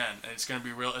Big Ten, and it's going to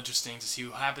be real interesting to see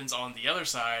what happens on the other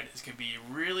side. It's going to be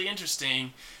really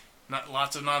interesting. Not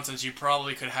lots of nonsense. You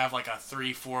probably could have like a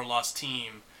 3-4 loss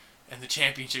team in the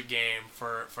championship game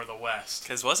for the West.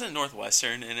 Because wasn't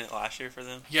Northwestern in it last year for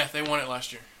them? Yeah, they won it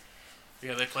last year.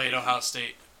 Yeah, they played Ohio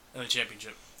State in the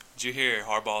championship. Did you hear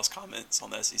Harbaugh's comments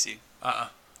on the SEC?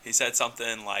 He said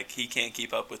something like he can't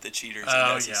keep up with the cheaters in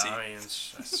the SEC. Yeah, I mean,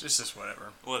 it's just whatever.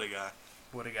 What a guy.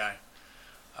 What a guy.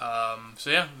 So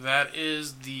yeah, that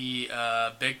is the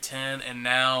Big Ten, and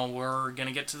now we're going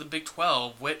to get to the Big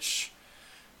 12, which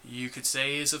you could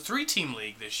say is a 3-team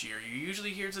league this year. You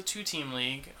usually hear it's a 2-team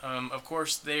league. Of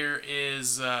course, there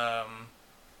is,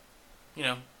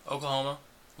 Oklahoma,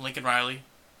 Lincoln Riley.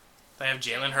 They have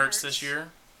Jalen Hurts this year.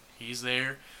 He's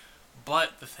there.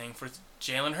 But the thing for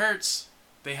Jalen Hurts,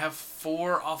 they have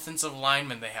 4 offensive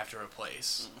linemen they have to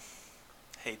replace.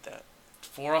 Hate that.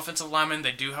 4 offensive linemen.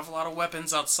 They do have a lot of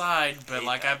weapons outside, but Hate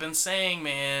like that. I've been saying,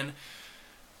 man,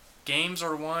 games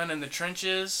are won in the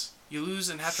trenches. You lose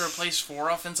and have to replace 4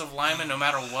 offensive linemen no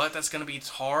matter what. That's going to be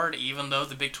hard, even though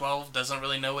the Big 12 doesn't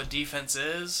really know what defense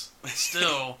is.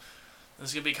 Still,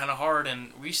 it's going to be kind of hard,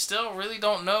 and we still really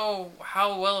don't know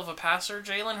how well of a passer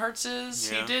Jalen Hurts is.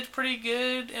 Yeah. He did pretty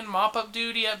good in mop-up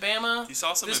duty at Bama. He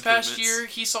saw some this improvements. past year.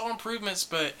 He saw improvements,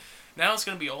 but now it's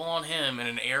going to be all on him in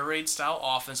an air raid style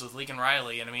offense with Lincoln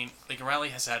Riley. And I mean, Lincoln Riley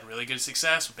has had really good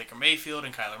success with Baker Mayfield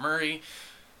and Kyler Murray.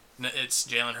 It's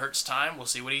Jalen Hurts' time. We'll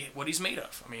see what he's made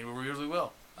of. I mean, we really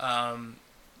will.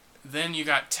 Then you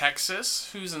got Texas,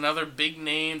 who's another big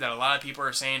name that a lot of people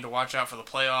are saying to watch out for the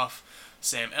playoff.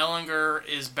 Sam Ehlinger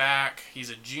is back. He's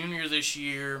a junior this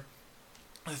year.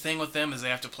 The thing with them is they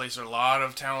have to place a lot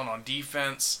of talent on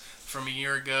defense from a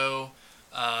year ago.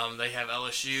 They have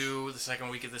LSU the second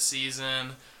week of the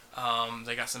season.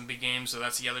 They got some big games, so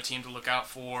that's the other team to look out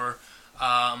for.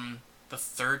 The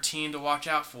third team to watch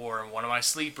out for, and one of my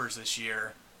sleepers this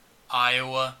year,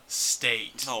 Iowa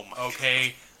State. Oh my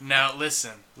Okay, now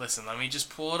listen, let me just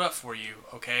pull it up for you,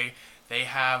 okay? They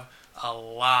have a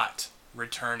lot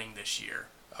returning this year,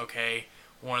 okay?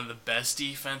 One of the best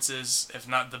defenses, if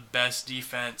not the best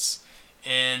defense,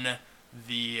 in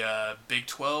the Big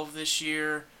 12 this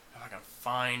year. If I can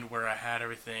find where I had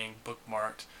everything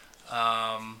bookmarked.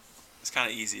 It's kind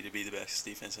of easy to be the best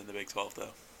defense in the Big 12,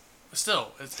 though.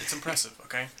 Still, it's impressive,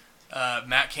 okay?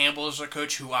 Matt Campbell is their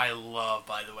coach, who I love,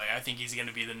 by the way. I think he's going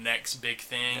to be the next big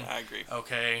thing. Yeah, I agree.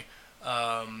 Okay.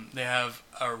 They have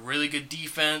a really good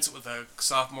defense with a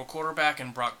sophomore quarterback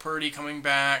and Brock Purdy coming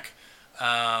back.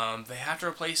 They have to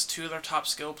replace 2 of their top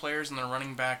skill players in their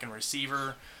running back and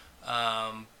receiver.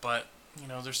 But,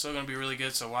 they're still going to be really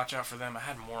good, so watch out for them. I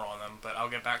had more on them, but I'll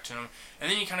get back to them.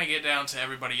 And then you kind of get down to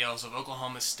everybody else of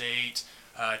Oklahoma State,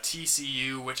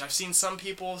 TCU, which I've seen some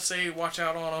people say watch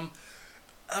out on them.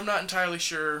 I'm not entirely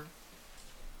sure.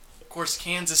 Of course,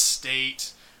 Kansas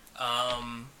State,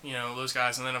 those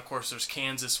guys. And then, of course, there's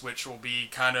Kansas, which will be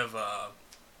kind of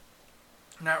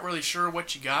not really sure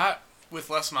what you got with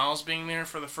Les Miles being there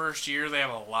for the first year. They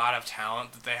have a lot of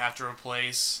talent that they have to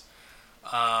replace.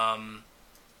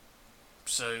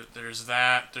 So there's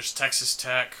that. There's Texas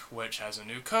Tech, which has a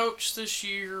new coach this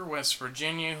year. West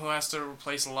Virginia, who has to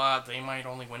replace a lot. They might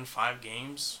only win 5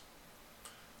 games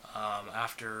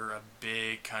after a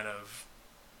big kind of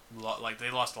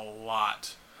they lost a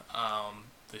lot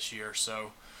this year.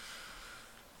 So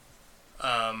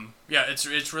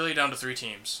it's really down to 3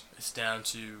 teams. It's down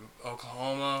to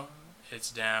Oklahoma.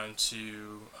 It's down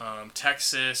to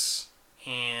Texas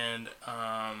and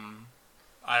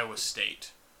Iowa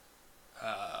State.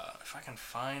 If I can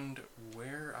find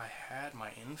where I had my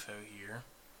info here.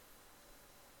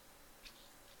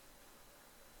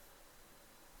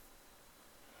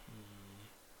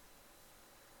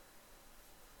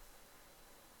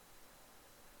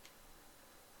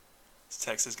 Is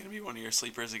Texas going to be one of your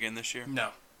sleepers again this year? No,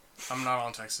 I'm not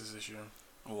on Texas this year.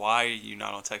 Why are you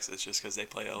not on Texas? Just because they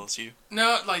play LSU?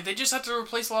 No, like, they just have to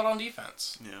replace a lot on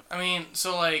defense. Yeah. I mean,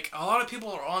 so, like, a lot of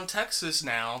people are on Texas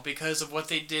now because of what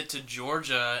they did to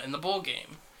Georgia in the bowl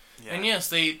game. Yeah. And yes,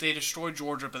 they destroyed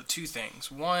Georgia, but two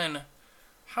things. One,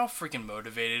 how freaking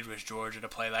motivated was Georgia to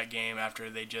play that game after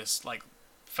they just, like,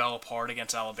 fell apart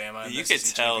against Alabama? You could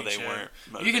tell they weren't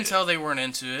motivated. You can tell they weren't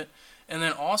into it. And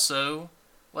then also,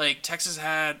 like, Texas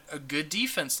had a good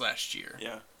defense last year.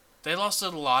 Yeah. They lost a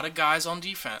lot of guys on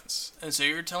defense. And so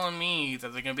you're telling me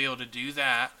that they're going to be able to do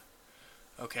that,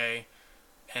 okay,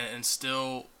 and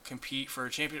still compete for a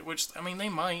championship, which, I mean, they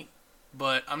might,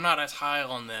 but I'm not as high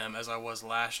on them as I was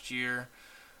last year.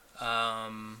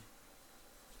 And,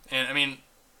 I mean,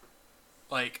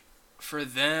 like, for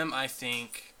them, I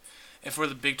think, and for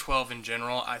the Big 12 in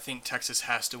general, I think Texas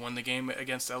has to win the game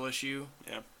against LSU.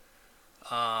 Yeah.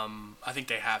 I think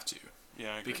they have to.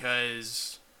 Yeah, I agree.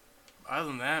 Because other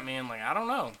than that, man, like, I don't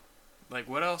know. Like,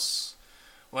 what else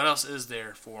is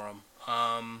there for them?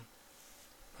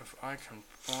 If I can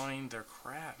find their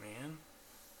crap, man.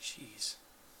 Jeez.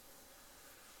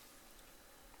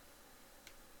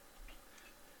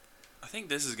 I think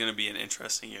this is going to be an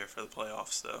interesting year for the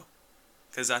playoffs, though.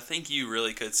 Because I think you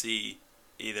really could see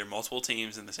either multiple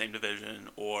teams in the same division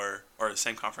or the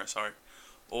same conference,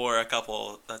 or a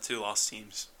couple two-loss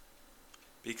teams.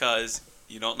 Because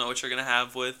you don't know what you're going to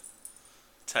have with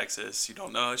Texas. You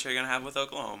don't know what you're going to have with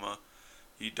Oklahoma.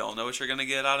 You don't know what you're going to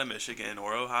get out of Michigan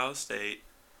or Ohio State.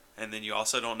 And then you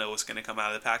also don't know what's going to come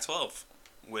out of the Pac-12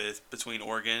 between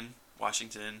Oregon,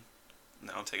 Washington.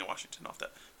 No, I'm taking Washington off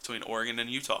that. Between Oregon and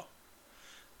Utah.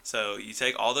 So you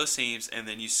take all those teams, and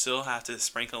then you still have to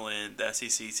sprinkle in the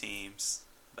SEC teams,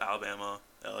 Alabama,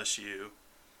 LSU,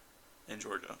 and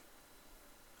Georgia.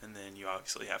 And then you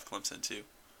obviously have Clemson, too.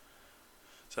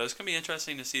 So it's going to be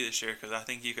interesting to see this year because I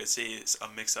think you could see a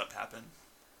mix-up happen.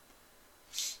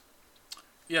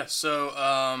 Yeah, so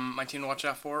my team to watch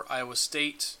out for, Iowa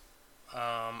State.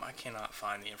 I cannot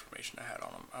find the information I had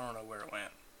on them. I don't know where it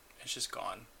went. It's just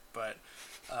gone. But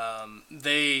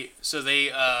they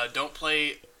don't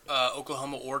play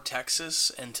Oklahoma or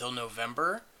Texas until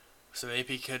November. So they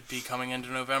could be coming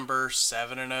into November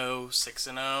 7-0,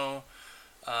 6-0.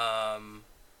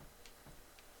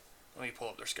 Let me pull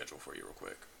up their schedule for you real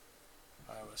quick.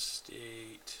 Iowa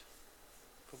State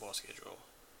football schedule.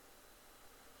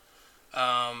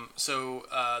 So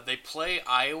they play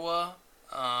Iowa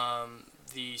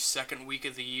the second week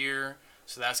of the year.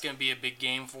 So that's going to be a big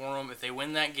game for them. If they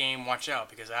win that game, watch out,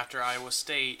 because after Iowa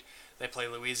State, they play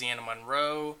Louisiana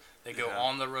Monroe. They go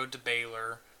on the road to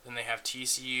Baylor. Then they have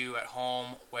TCU at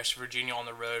home, West Virginia on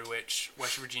the road, which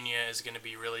West Virginia is going to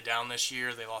be really down this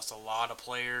year. They lost a lot of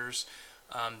players.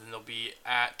 Then they'll be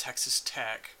at Texas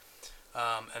Tech.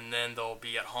 And then they'll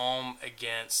be at home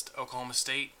against Oklahoma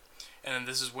State. And then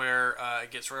this is where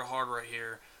it gets real hard right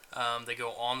here. They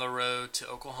go on the road to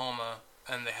Oklahoma,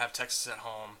 and they have Texas at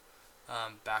home.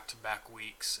 Back-to-back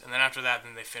weeks. And then after that,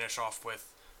 then they finish off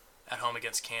with at home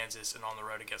against Kansas and on the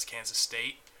road against Kansas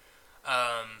State.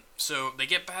 So they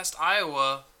get past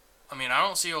Iowa. I mean, I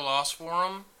don't see a loss for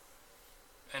them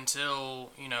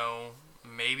until,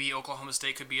 maybe Oklahoma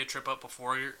State could be a trip up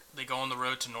before they go on the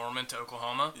road to Norman to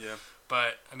Oklahoma. Yeah.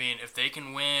 But, I mean, if they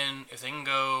can win, if they can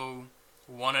go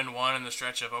 1-1 in the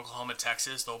stretch of Oklahoma,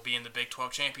 Texas, they'll be in the Big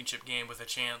 12 championship game with a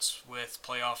chance with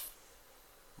playoff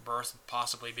berth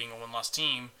possibly being a one-loss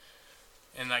team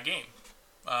in that game.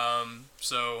 I'm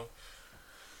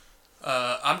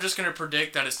just going to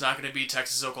predict that it's not going to be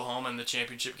Texas-Oklahoma in the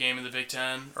championship game in the Big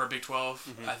 10 or Big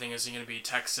 12. Mm-hmm. I think it's going to be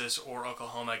Texas or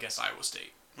Oklahoma against Iowa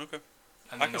State. Okay.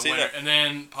 And then I can see that. And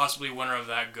then possibly winner of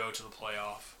that go to the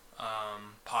playoff.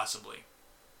 Possibly.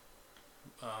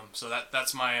 So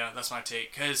that's my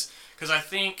take. Because I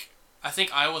think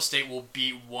Iowa State will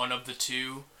beat one of the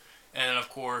two. And then, of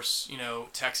course,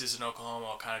 Texas and Oklahoma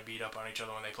will kind of beat up on each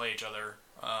other when they play each other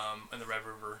in the Red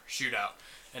River Shootout.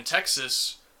 And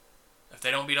Texas, if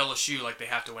they don't beat LSU, they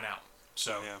have to win out.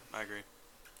 So yeah, I agree.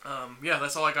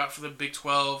 That's all I got for the Big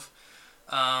 12.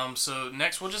 So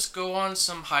next we'll just go on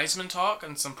some Heisman talk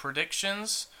and some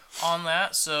predictions on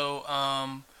that. So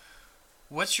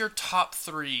what's your top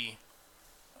 3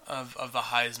 of the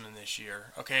Heisman this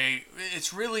year? Okay,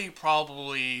 it's really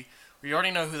probably... We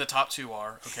already know who the top 2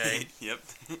 are, okay? Yep.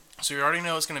 So we already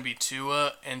know it's going to be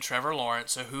Tua and Trevor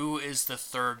Lawrence. So who is the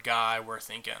third guy we're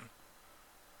thinking?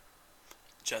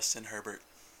 Justin Herbert.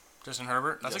 Justin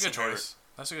Herbert? That's a good choice. Herbert.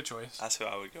 That's a good choice. That's who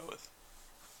I would go with.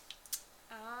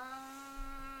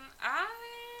 I'm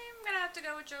gonna have to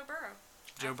go with Joe Burrow.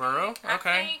 Joe Burrow?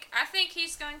 Okay. I think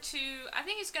he's going to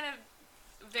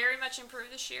very much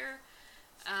improved this year,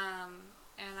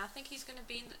 and I think he's going to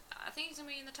be.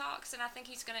 In the talks, and I think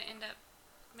he's going to end up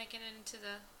making it into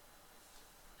the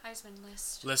Heisman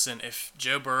list. Listen, if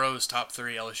Joe Burrow is top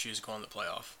 3, LSU is going to the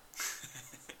playoff.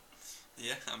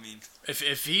 Yeah, I mean,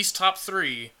 if he's top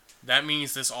 3, that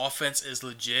means this offense is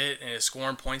legit and is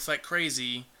scoring points like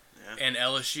crazy, and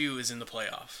LSU is in the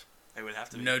playoff. They would have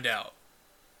to be. No doubt.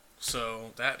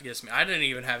 So that gets me. I didn't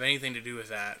even have anything to do with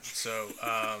that. So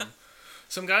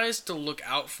some guys to look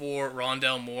out for: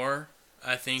 Rondell Moore.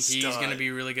 I think he's going to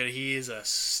be really good. He is a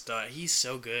stud. He's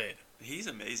so good. He's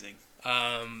amazing.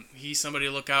 He's somebody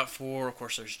to look out for. Of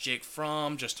course, there's Jake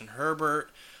Fromm, Justin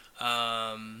Herbert,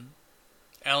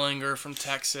 Ellinger from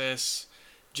Texas.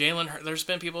 There's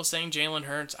been people saying Jalen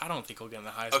Hurts. I don't think he'll get in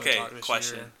the Heisman talk this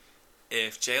question. year.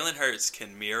 If Jalen Hurts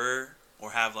can mirror or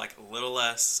have like a little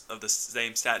less of the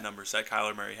same stat numbers that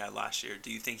Kyler Murray had last year, do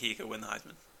you think he could win the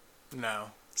Heisman? No.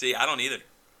 See, I don't either.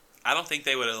 I don't think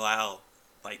they would allow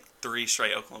like 3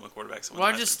 straight Oklahoma quarterbacks to win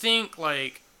Well, the I Heisman. just think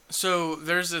so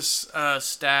there's this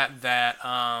stat that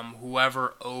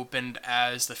whoever opened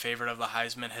as the favorite of the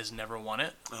Heisman has never won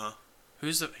it. Uh-huh.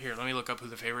 Here, let me look up who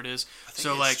the favorite is. I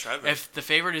think it's Trevor. If the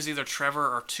favorite is either Trevor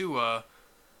or Tua,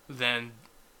 then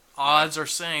odds are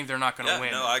saying they're not going to win.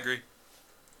 No, I agree.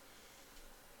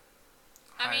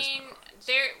 I mean,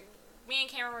 me and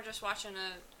Cameron were just watching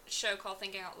a show called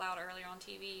Thinking Out Loud earlier on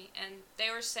TV, and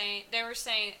they were saying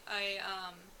a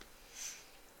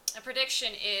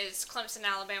prediction is Clemson and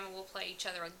Alabama will play each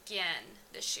other again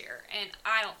this year, and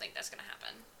I don't think that's going to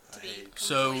happen.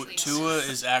 So Tua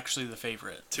is actually the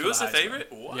favorite. Tua's the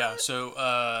favorite? What? Yeah.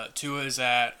 So Tua is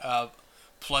at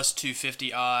plus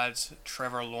 250 odds.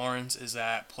 Trevor Lawrence is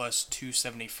at plus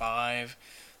 275.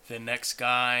 The next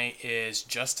guy is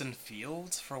Justin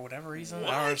Fields for whatever reason. What?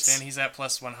 I don't understand. He's at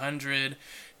plus 100.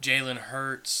 Jalen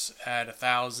Hurts at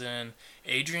 1,000.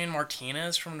 Adrian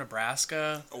Martinez from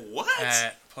Nebraska What?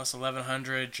 at plus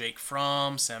 1,100. Jake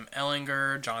Fromm, Sam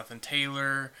Ellinger, Jonathan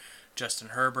Taylor, Justin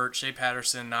Herbert, Shea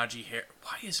Patterson, Najee Harris.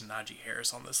 Why is Najee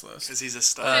Harris on this list? Because he's a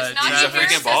stud. Because He's a Najee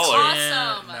Harris freaking is baller.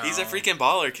 awesome. No. He's a freaking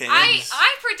baller, Cam. I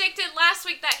predicted last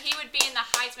week that he would be in the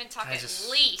Heisman talk at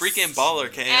least. Freaking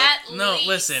baller, Cam. At No, least.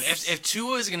 listen. If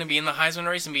Tua is going to be in the Heisman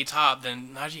race and be top,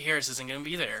 then Najee Harris isn't going to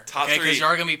be there. Top okay? three. Because you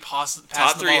are going to be passing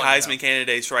Top the 3 ball Heisman now.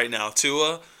 candidates right now: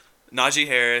 Tua, Najee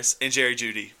Harris, and Jerry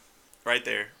Jeudy. Right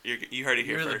there. You heard it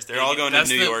here You're first. the They're all going to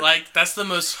New York. That's the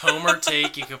most homer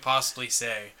take you could possibly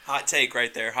say. Hot take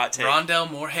right there. Hot take. Rondell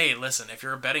Moore. Hey, listen. If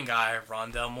you're a betting guy,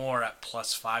 Rondell Moore at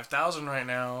plus 5,000 right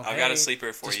now. I've got a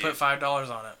sleeper for just you. Just put $5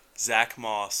 on it. Zach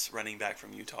Moss, running back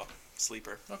from Utah.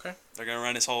 Sleeper. Okay. They're going to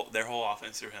run their whole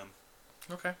offense through him.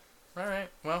 Okay. All right.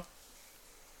 Well.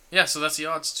 Yeah. So that's the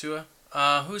odds. Tua.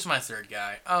 Who's my third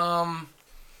guy?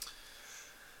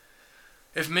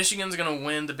 If Michigan's going to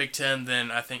win the Big Ten,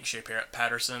 then I think Shea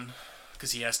Patterson,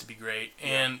 because he has to be great. Yeah.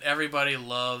 And everybody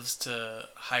loves to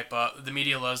hype up, the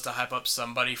media loves to hype up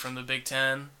somebody from the Big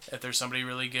Ten, if there's somebody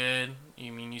really good.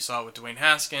 You saw it with Dwayne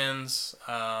Haskins,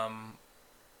 and,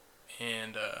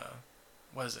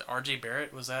 what is it, R.J.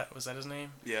 Barrett? Was that his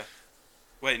name? Yeah.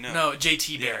 Wait, no. No,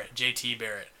 J.T. Yeah. Barrett. J.T.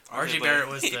 Barrett. R.J. R.J. Barrett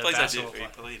was he the plays basketball that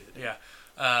dude. player. He played it.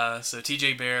 Yeah. So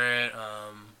T.J. Barrett,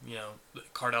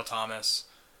 Cardell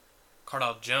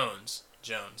Jones.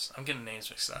 I'm getting names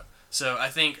mixed up. So I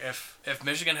think if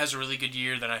Michigan has a really good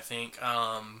year, then I think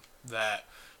that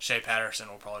Shea Patterson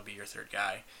will probably be your third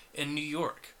guy in New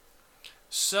York.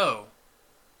 So,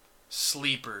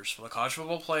 sleepers for the college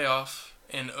football playoff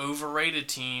and overrated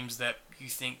teams that you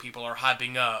think people are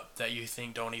hyping up that you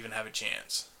think don't even have a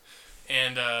chance.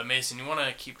 And Mason, you want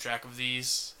to keep track of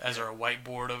these as our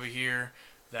whiteboard over here?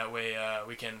 That way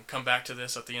we can come back to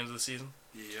this at the end of the season.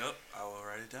 Yep. I will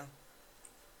write it down.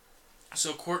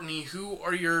 So, Courtney, who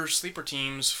are your sleeper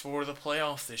teams for the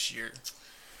playoff this year?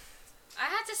 I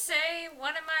have to say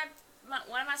one of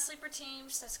my sleeper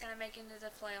teams that's going to make into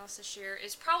the playoffs this year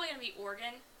is probably going to be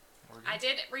Oregon. I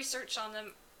did research on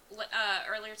them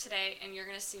earlier today, and you're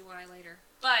going to see why later.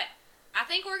 But I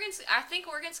think Oregon's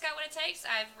got what it takes.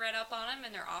 I've read up on them,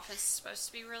 and their offense is supposed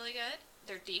to be really good.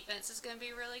 Their defense is going to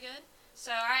be really good.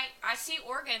 So I see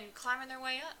Oregon climbing their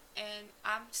way up, and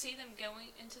I see them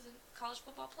going into the college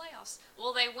football playoffs.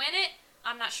 Will they win it?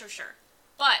 I'm not so sure.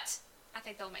 But I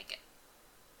think they'll make it.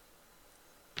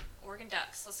 Oregon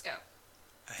Ducks, let's go.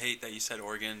 I hate that you said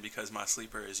Oregon because my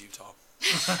sleeper is Utah.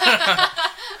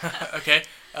 Okay.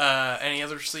 Any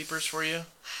other sleepers for you?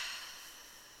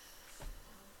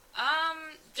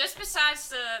 Just besides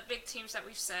the big teams that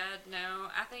we've said, no.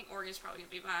 I think Oregon's probably going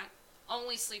to be my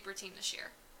only sleeper team this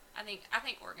year. I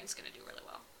think Oregon's going to do really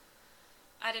well.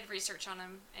 I did research on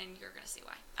them, and you're going to see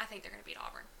why. I think they're going to beat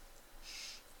Auburn.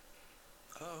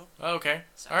 Oh. Okay.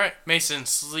 Sorry. All right. Mason,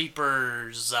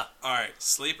 sleepers. All right,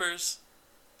 sleepers.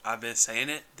 I've been saying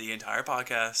it the entire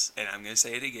podcast, and I'm going to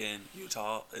say it again.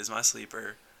 Utah is my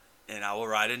sleeper, and I will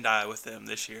ride and die with them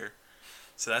this year.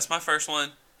 So that's my first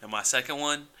one. And my second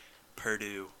one,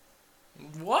 Purdue.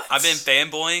 What? I've been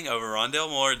fanboying over Rondale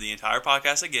Moore the entire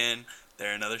podcast again.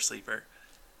 They're another sleeper.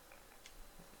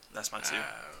 That's my two.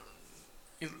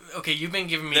 Okay, you've been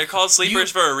giving me... They're called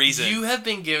sleepers for a reason. You have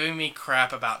been giving me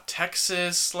crap about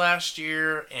Texas last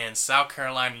year and South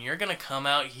Carolina. You're going to come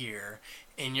out here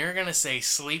and you're going to say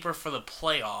sleeper for the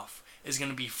playoff is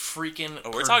going to be freaking Oh,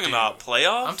 we're Purdue. talking about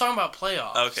playoff? I'm talking about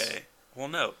playoffs. Okay. Well,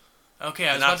 no. Okay,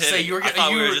 I was Not about to say pitting. you were I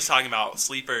thought we you were just talking about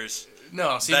sleepers.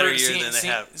 no, better year than they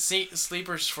have.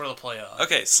 Sleepers for the playoff.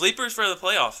 Okay, sleepers for the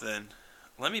playoff then.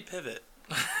 Let me pivot.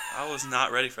 I was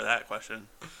not ready for that question.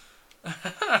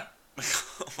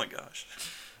 Oh my gosh.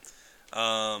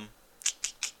 I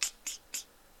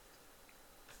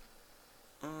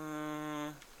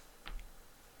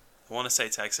want to say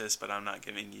Texas, but I'm not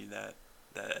giving you that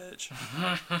edge.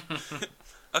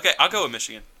 Okay, I'll go with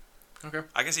Michigan. Okay.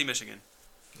 I can see Michigan.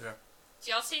 Yeah.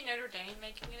 Do y'all see Notre Dame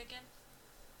making it again?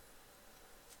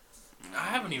 I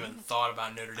haven't even thought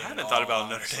about Notre Dame. I haven't at thought all, about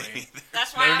Notre honestly. Dame either.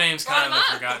 That's why Notre I Dame's brought kind of them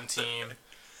the up. forgotten team.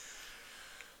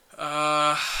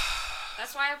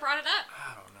 That's why I brought it up.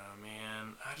 I don't know,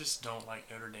 man. I just don't like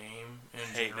Notre Dame in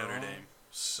Hate general. Notre Dame.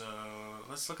 So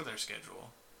let's look at their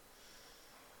schedule.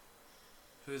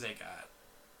 Who they got?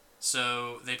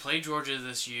 So they play Georgia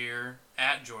this year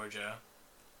at Georgia.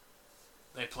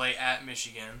 They play at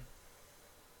Michigan.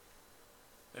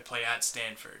 They play at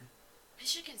Stanford.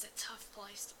 Michigan's a tough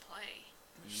place to play.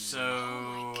 So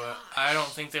Oh my gosh. I don't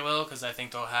think they will because I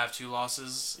think they'll have 2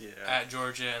 losses Yeah. at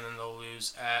Georgia and then they'll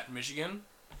lose at Michigan.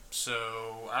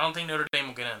 So I don't think Notre Dame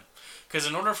will get in. Because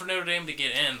in order for Notre Dame to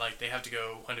get in, like, they have to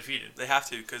go undefeated. They have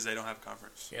to because they don't have a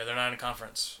conference. Yeah, they're not in a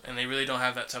conference, and they really don't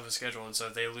have that tough a schedule. And so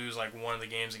if they lose like one of the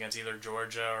games against either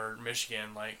Georgia or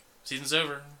Michigan, like, season's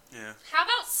over. Yeah. How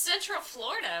about Central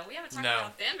Florida? We haven't talked No.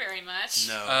 about them very much.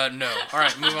 No. No. All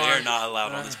right, move They on. are not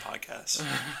allowed on this podcast.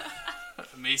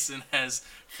 Mason has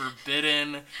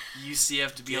forbidden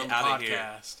UCF to be Get on the outta here.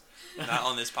 podcast. Not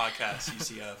on this podcast,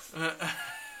 UCF.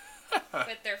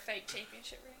 With their fake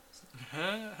championship rings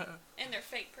and their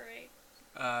fake parade.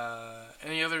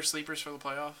 Any other sleepers for the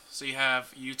playoff? So you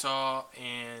have Utah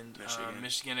and Michigan.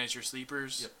 Michigan as your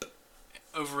sleepers. Yep.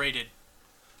 Overrated.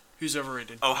 Who's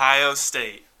overrated? Ohio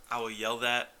State. I will yell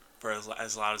that for as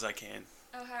loud as I can.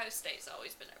 Ohio State's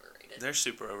always been overrated. They're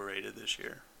super overrated this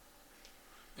year.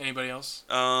 Anybody else?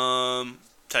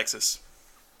 Texas.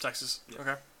 Texas. Yep.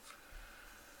 Okay.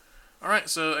 All right,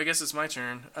 so I guess it's my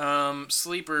turn.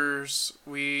 Sleepers.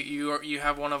 You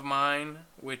have one of mine,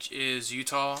 which is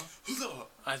Utah.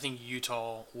 I think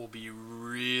Utah will be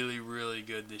really, really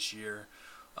good this year,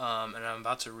 and I'm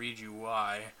about to read you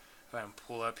why. If I can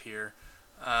pull up here.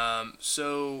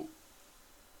 So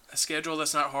a schedule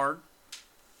that's not hard,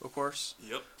 of course.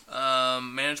 Yep.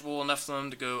 Manageable enough for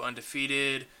them to go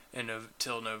undefeated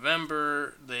until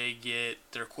November. They get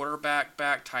their quarterback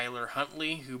back, Tyler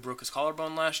Huntley, who broke his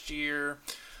collarbone last year.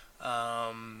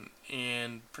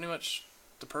 And pretty much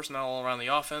the personnel all around the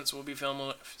offense will be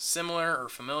similar or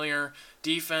familiar.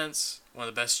 Defense, one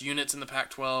of the best units in the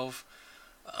Pac-12.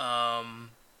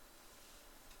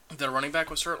 Their running back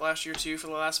was hurt last year, too, for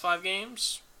the last 5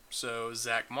 games. So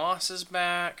Zach Moss is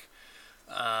back.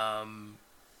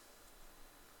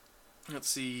 Let's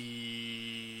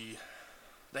see.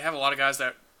 They have a lot of guys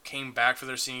that came back for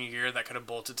their senior year that could have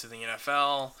bolted to the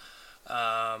NFL.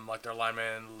 Like their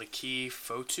lineman Lakeith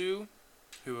Fotu,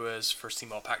 who was first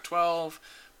team All Pac-12.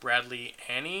 Bradley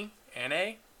Ane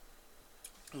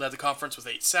led the conference with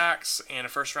 8 sacks and a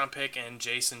first-round pick, and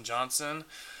Jason Johnson,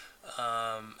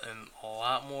 and a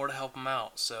lot more to help them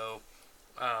out. So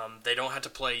they don't have to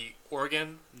play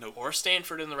Oregon or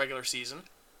Stanford in the regular season.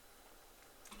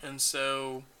 And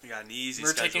so We got an easy we're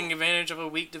schedule. taking advantage of a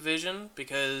weak division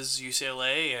because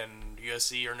UCLA and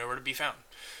USC are nowhere to be found.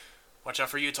 Watch out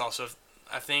for Utah. So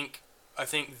I think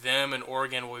them and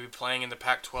Oregon will be playing in the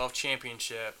Pac-12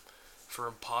 championship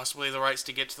for possibly the rights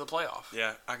to get to the playoff.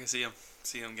 Yeah, I can see them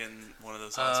getting one of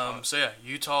those hot spots. So yeah,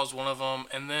 Utah's one of them,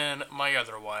 and then my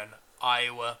other one,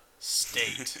 Iowa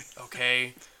State.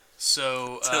 Okay,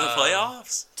 so To the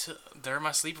playoffs? They're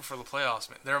my sleeper for the playoffs,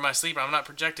 man. They're my sleeper. I'm not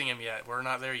projecting them yet. We're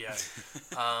not there yet.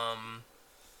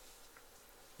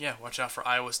 Yeah, watch out for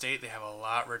Iowa State. They have a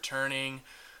lot returning.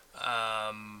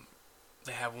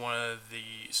 They have one of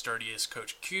the sturdiest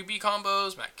coach QB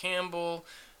combos, Matt Campbell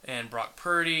and Brock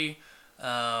Purdy.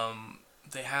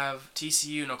 They have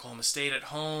TCU and Oklahoma State at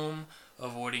home,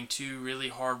 avoiding 2 really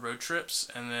hard road trips,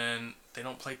 and then they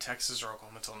don't play Texas or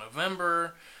Oklahoma until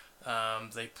November.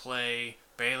 They play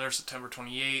Baylor September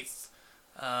 28th.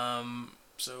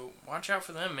 So watch out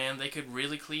for them, man. They could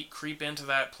really creep into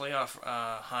that playoff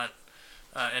hunt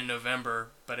in November,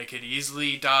 but it could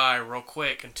easily die real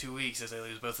quick in 2 weeks as they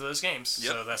lose both of those games.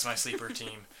 Yep. So that's my sleeper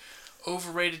team.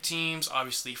 Overrated teams,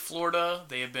 obviously Florida.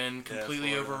 They have been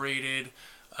completely overrated.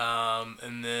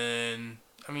 And then,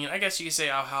 I mean, I guess you could say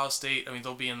Ohio State. I mean,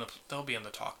 they'll be in the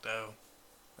talk though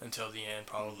until the end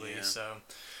probably. Yeah. So,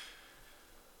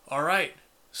 all right.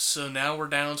 So now we're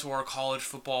down to our college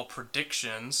football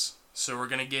predictions. So we're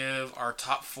gonna give our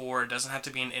top 4. It doesn't have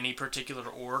to be in any particular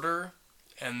order,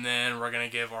 and then we're gonna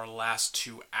give our last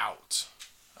 2 out.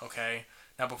 Okay.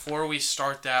 Now before we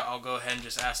start that, I'll go ahead and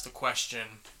just ask the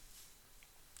question: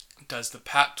 does the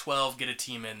Pac-12 get a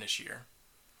team in this year?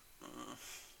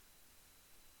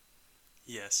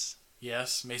 Yes.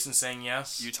 Yes. Mason's saying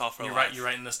yes. Utah for You're life. right. You're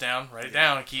writing this down. Write it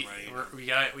down. Keep. Right. We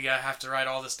gotta have to write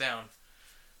all this down.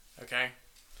 Okay.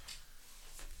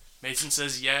 Mason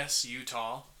says yes.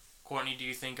 Utah. Courtney, do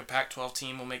you think a Pac-12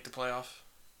 team will make the playoff?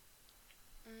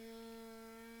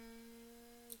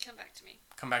 Come back to me.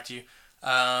 Come back to you.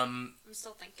 I'm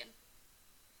still thinking.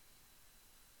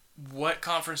 What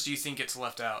conference do you think gets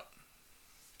left out?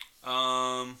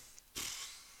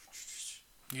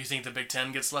 Do you think the Big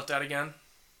Ten gets left out again?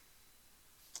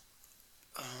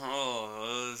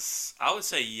 I would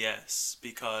say yes,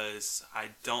 because I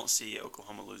don't see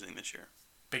Oklahoma losing this year.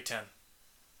 Big Ten.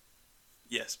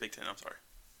 Yes, Big Ten. I'm sorry.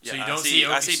 So Yeah, you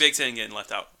don't I see Big Ten getting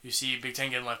left out. You see Big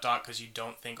Ten getting left out because you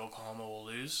don't think Oklahoma will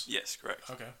lose? Yes, correct.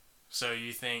 Okay. So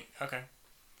you think, okay.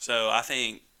 So I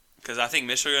think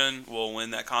Michigan will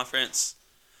win that conference.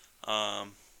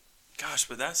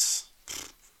 But that's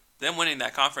them winning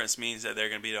that conference means that they're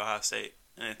going to beat Ohio State,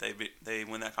 and if they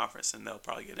win that conference, then they'll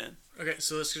probably get in. Okay,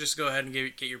 so let's just go ahead and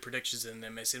get your predictions in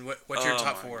then, Mason. What's your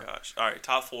top 4? Gosh. All right,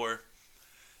 top 4: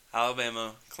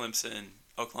 Alabama, Clemson,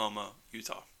 Oklahoma,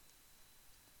 Utah.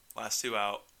 Last 2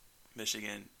 out: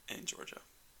 Michigan and Georgia.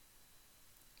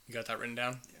 You got that written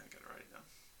down? Yeah, I got it right down.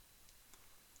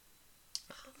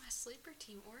 Oh, my sleeper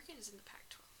team, Oregon, is in the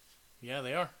Pac-12. Yeah,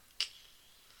 they are.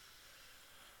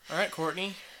 All right,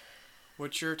 Courtney.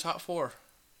 What's your top 4?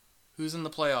 Who's in the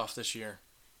playoff this year?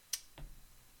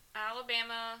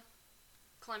 Alabama,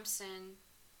 Clemson,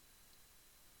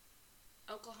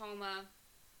 Oklahoma.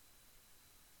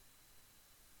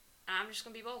 I'm just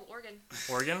going to be bold. Oregon.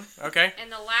 Oregon? Okay.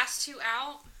 And the last 2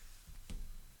 out,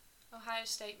 Ohio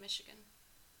State, Michigan.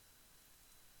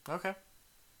 Okay.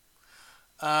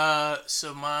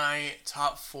 So my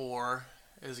top 4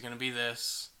 is going to be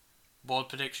this. Bold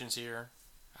predictions here.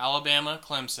 Alabama,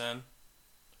 Clemson,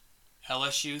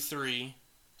 LSU 3,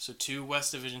 so 2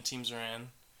 West Division teams are in.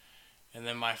 And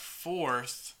then my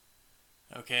 4th,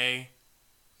 okay,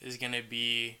 is going to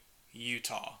be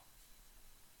Utah.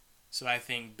 So I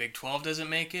think Big 12 doesn't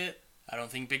make it. I don't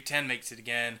think Big 10 makes it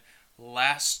again.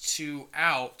 Last 2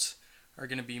 out are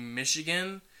going to be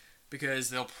Michigan, because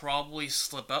they'll probably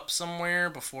slip up somewhere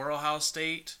before Ohio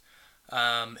State.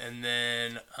 And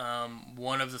then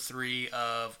one of the 3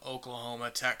 of Oklahoma,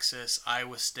 Texas,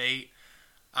 Iowa State.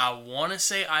 I want to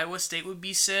say Iowa State would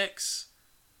be 6.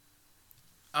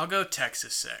 I'll go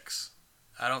Texas 6.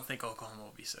 I don't think Oklahoma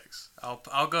will be 6.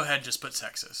 I'll go ahead and just put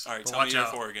Texas. All right, But tell me watch your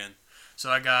out. 4 again. So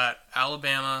I got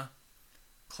Alabama,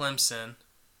 Clemson,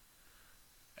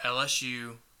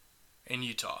 LSU, and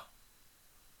Utah.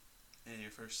 And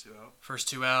your first 2 out? First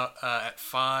 2 out. At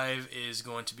 5 is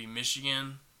going to be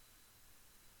Michigan.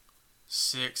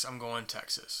 6, I'm going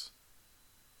Texas.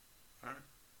 All right.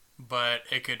 But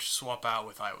it could swap out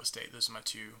with Iowa State. Those are my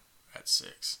 2 at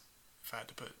 6. If I had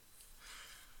to put,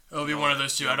 it'll be one of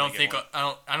those 2. I don't think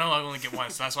I know I only get 1,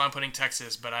 so that's why I'm putting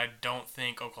Texas. But I don't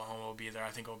think Oklahoma will be there. I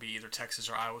think it'll be either Texas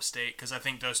or Iowa State, because I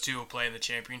think those 2 will play in the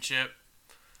championship,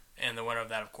 and the winner of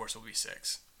that, of course, will be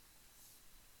 6.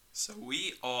 So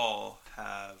we all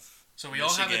have. So we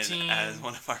all have a Michigan team as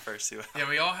one of our first 2 out. Yeah,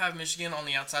 we all have Michigan on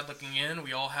the outside looking in.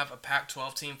 We all have a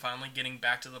Pac-12 team finally getting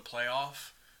back to the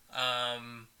playoff.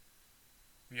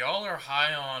 We all are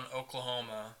high on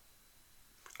Oklahoma.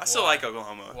 I still like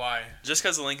Oklahoma. Why? Just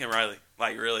because of Lincoln Riley.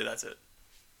 Like, really, that's it.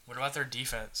 What about their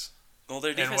defense? Well, their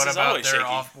And defense what is about always shaky.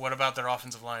 what about their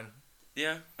offensive line?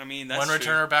 Yeah, I mean, that's One true.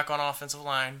 returner back on offensive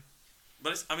line.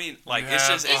 But it's You it's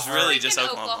have- it's really just freaking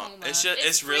Oklahoma. Oklahoma. It's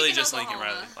It's really freaking just Lincoln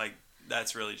Oklahoma. Riley. Like,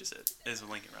 that's really just it. Is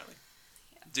Lincoln Riley.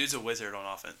 Dude's a wizard on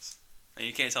offense. And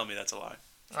you can't tell me that's a lie.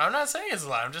 I'm not saying it's a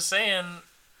lie. I'm just saying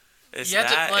It's You have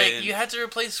that to like and- you had to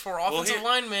replace 4 offensive here-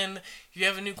 linemen. You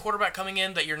have a new quarterback coming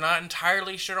in that you're not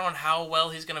entirely sure on how well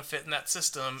he's going to fit in that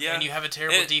system, Yeah. and you have a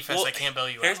terrible defense well, that can't bail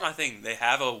you Here's out. my thing: they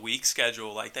have a weak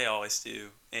schedule like they always do,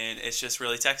 and it's just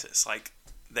really Texas. Like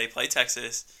they play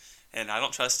Texas, and I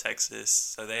don't trust Texas,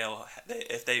 so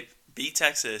if they beat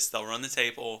Texas, they'll run the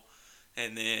table,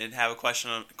 and then have a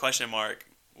question mark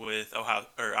with Ohio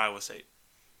or Iowa State,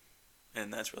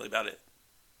 and that's really about it.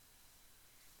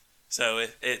 So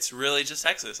it's really just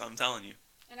Texas. I'm telling you.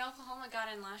 And Oklahoma got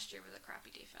in last year with a crappy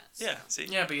defense. Yeah. See.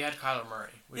 Yeah, but you had Kyler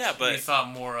Murray, which Yeah, but- you thought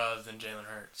more of than Jalen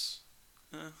Hurts.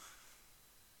 Nah.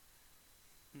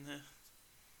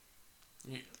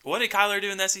 You- What did Kyler do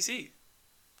in the SEC?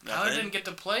 Kyler Nothing. didn't get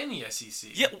to play in the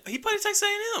SEC. Yeah, he played at Texas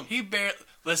A&M. He barely.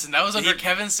 Listen, that was under He-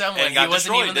 Kevin Sumlin. And got He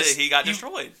wasn't destroyed. even the, He got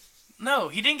destroyed No,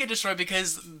 he didn't get destroyed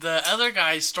because the other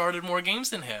guys started more games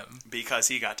than him. because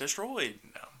he got destroyed.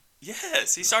 No.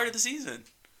 Yes, he started the season.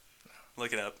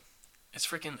 Look it up. It's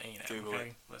freaking A&M. Google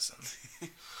Okay, listen.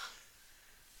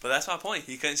 But that's my point.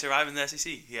 He couldn't survive in the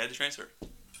SEC. He had to transfer.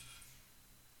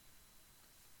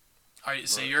 All right,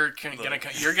 so Look, you're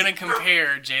look. you're gonna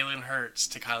compare Jalen Hurts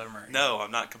to Kyler Murray. No,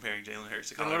 I'm not comparing Jalen Hurts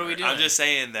to Kyler Then what are we Murray. I'm doing? just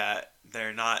saying that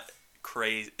they're not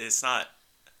crazy. It's not.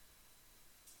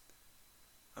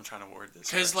 I'm trying to word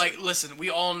this. Because, correctly. like, listen, we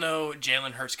all know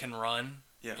Jalen Hurts can run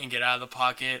Yeah. and get out of the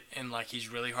pocket, and, like, he's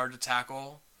really hard to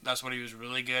tackle. That's what he was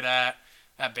really good at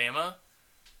Bama.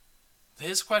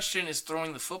 His question is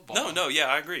throwing the football. No, yeah,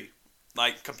 I agree.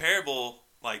 Like, comparable,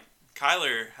 like,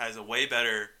 Kyler has a way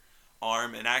better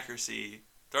arm and accuracy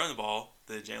throwing the ball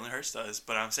than Jalen Hurts does.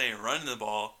 But I'm saying running the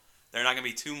ball, they're not going to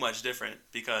be too much different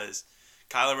because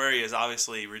Kyler Murray is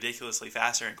obviously ridiculously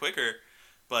faster and quicker,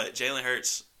 but Jalen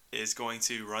Hurts is going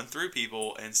to run through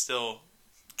people and still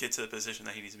get to the position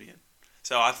that he needs to be in.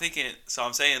 So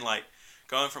I'm saying, like,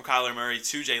 going from Kyler Murray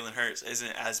to Jalen Hurts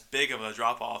isn't as big of a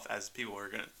drop off as people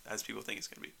think it's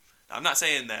going to be. I'm not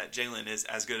saying that Jalen is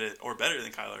as good or better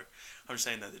than Kyler. I'm just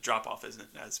saying that the drop off isn't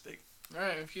as big. All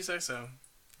right, if you say so.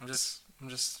 I'm just.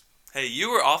 Hey, you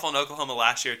were off on Oklahoma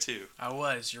last year too. I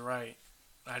was. You're right.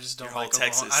 I just don't Your whole like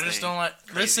Oklahoma. Texas I just thing. don't like.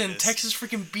 Listen, Craziness. Texas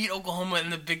freaking beat Oklahoma in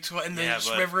the Big 12 in the Yeah,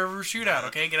 but- Red River Shootout.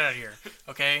 Okay, get out of here.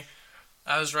 Okay,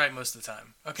 I was right most of the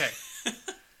time. Okay,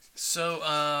 so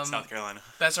South Carolina.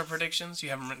 that's our predictions. You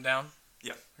have them written down.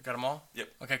 Yep. I got them all. Yep.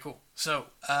 Okay, cool. So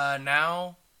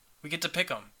now we get to pick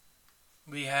them.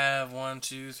 We have 1,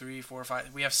 2, 3, 4,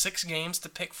 5. We have 6 games to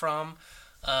pick from.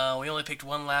 We only picked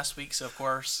one last week, so of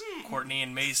course Courtney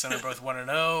and Mason are both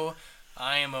 1-0.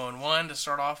 I am 0-1 to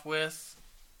start off with.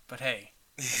 But hey,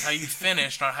 it's how you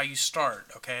finish, not how you start.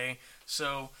 Okay.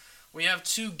 So we have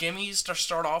 2 gimmies to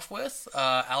start off with.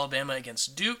 Alabama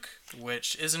against Duke,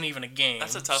 which isn't even a game.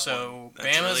 That's a tough so one.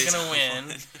 That's Bama's really gonna tough win.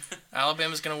 one.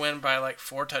 Alabama's going to win by like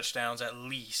 4 touchdowns at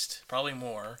least. Probably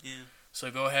more. Yeah. So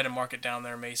go ahead and mark it down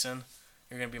there, Mason.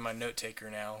 You're going to be my note taker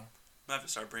now. I have to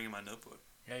start bringing my notebook.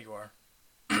 Yeah, you are.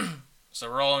 So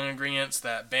we're all in agreement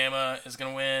that Bama is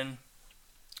going to win.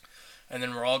 And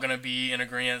then we're all going to be in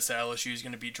agreement that LSU is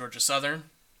going to beat Georgia Southern.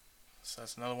 So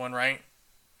that's another one, right?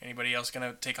 Anybody else going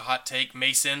to take a hot take?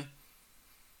 Mason?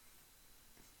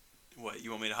 What,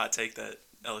 you want me to hot take that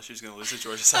LSU's going to lose to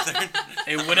Georgia Southern? It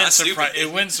I'm wouldn't not stupid.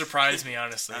 It wouldn't surprise me,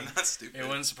 honestly. I'm not stupid. It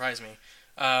wouldn't surprise me.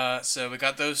 So we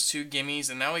got those 2 gimmies,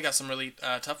 and now we got some really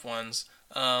tough ones.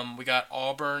 We got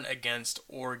Auburn against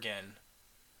Oregon.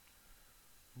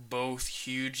 Both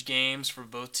huge games for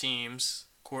both teams.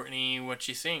 Courtney, what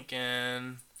you think?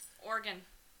 And Oregon.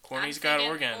 Courtney's I'm got thinking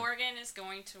Oregon. Oregon is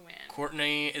going to win.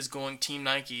 Courtney is going Team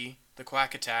Nike, the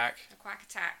Quack Attack. The Quack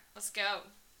Attack. Let's go.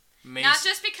 Mace, Not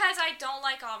just because I don't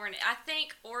like Auburn. I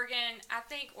think Oregon,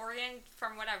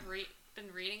 from what I've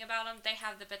been reading about them, they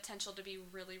have the potential to be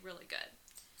really, really good.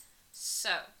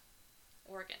 So,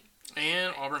 Oregon.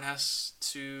 and Auburn has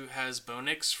Bo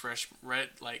Nix,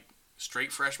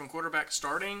 straight freshman quarterback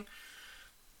starting.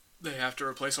 They have to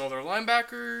replace all their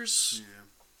linebackers. Yeah.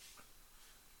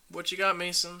 What you got,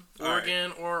 Mason? All right.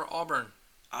 Oregon or Auburn?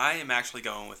 I am actually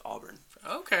going with Auburn.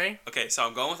 Okay. Okay, so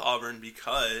I'm going with Auburn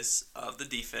because of the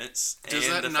defense Does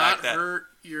and that the not fact that hurt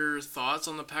your thoughts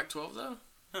on the Pac-12 though?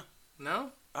 Huh. No.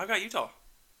 I've got Utah.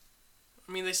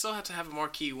 I mean, they still have to have a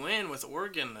marquee win with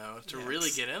Oregon though to Yes.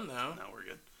 really get in though. No, we're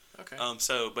good. Okay.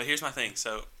 But here's my thing.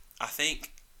 So I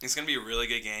think it's going to be a really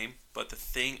good game. But the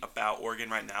thing about Oregon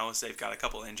right now is they've got a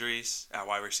couple injuries at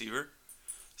wide receiver.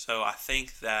 So I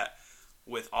think that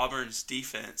with Auburn's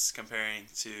defense comparing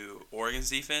to Oregon's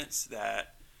defense,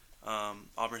 that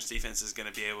Auburn's defense is going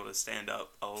to be able to stand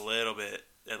up a little bit,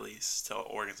 at least, to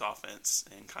Oregon's offense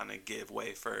and kind of give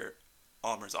way for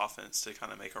Auburn's offense to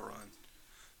kind of make a run.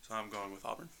 So I'm going with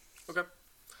Auburn. Okay.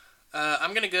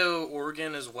 I'm going to go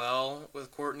Oregon as well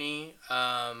with Courtney.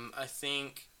 I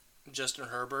think Justin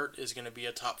Herbert is going to be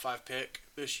a top 5 pick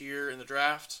this year in the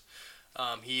draft.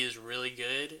 He is really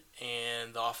good,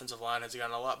 and the offensive line has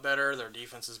gotten a lot better. Their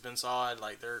defense has been solid.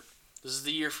 This is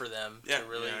the year for them to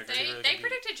really. They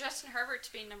predicted Justin Herbert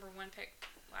to be number 1 pick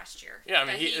last year. Yeah, I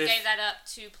mean, he gave that up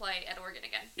to play at Oregon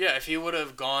again. Yeah, if he would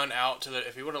have gone out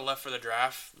if he would have left for the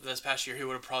draft this past year, he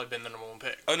would have probably been the number 1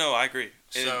 pick. Oh no, I agree.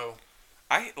 So.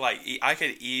 I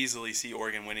could easily see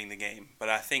Oregon winning the game, but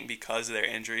I think because of their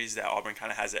injuries that Auburn kind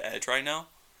of has an edge right now.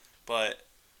 But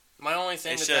my only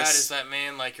thing with that is that,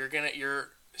 man, like you're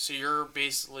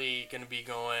basically gonna be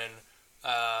going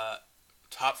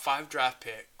top 5 draft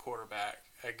pick quarterback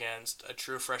against a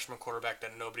true freshman quarterback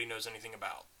that nobody knows anything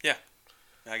about. Yeah,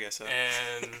 I guess so.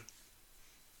 And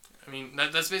I mean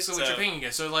that's basically what you're picking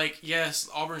against. So like, yes,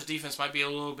 Auburn's defense might be a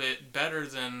little bit better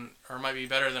than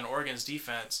Oregon's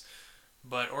defense.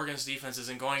 But Oregon's defense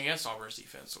isn't going against Auburn's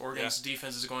defense. Oregon's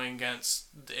defense is going against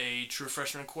a true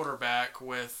freshman quarterback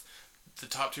with the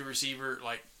top two receivers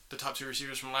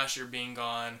from last year being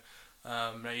gone.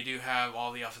 Now you do have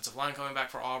all the offensive line coming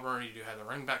back for Auburn. You do have the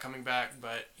running back coming back,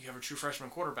 but you have a true freshman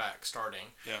quarterback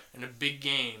starting in a big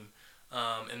game.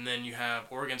 And then you have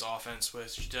Oregon's offense,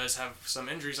 which does have some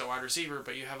injuries at wide receiver,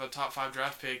 but you have a top 5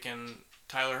 draft pick in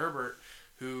Tyler Herbert,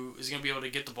 who is going to be able to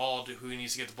get the ball to who he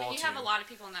needs to get the ball to. You have a lot of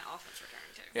people in that offense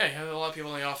returning too. Yeah, you have a lot of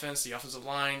people in the offense. The offensive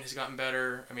line has gotten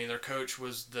better. I mean, their coach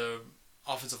was the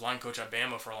offensive line coach at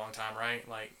Bama for a long time, right?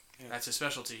 That's his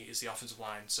specialty is the offensive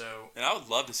line. So. And I would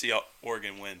love to see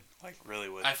Oregon win. Really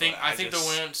would. I think they'll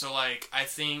win. So I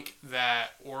think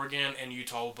that Oregon and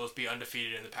Utah will both be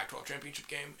undefeated in the Pac-12 championship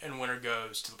game, and winner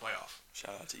goes to the playoff.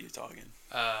 Shout out to Utah again.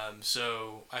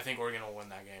 So I think Oregon will win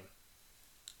that game.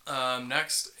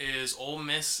 Next is Ole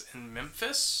Miss and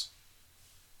Memphis.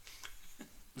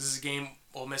 This is a game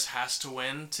Ole Miss has to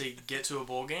win to get to a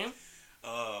bowl game.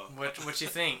 What you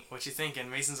think? What you thinking?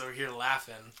 Mason's over here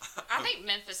laughing. I think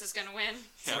Memphis is going to win.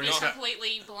 To be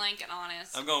completely blank and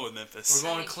honest. I'm going with Memphis. We're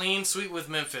going clean sweep with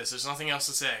Memphis. There's nothing else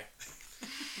to say.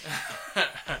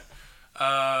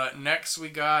 Next, we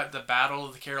got the Battle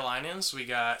of the Carolinas. We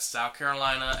got South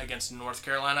Carolina against North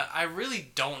Carolina. I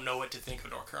really don't know what to think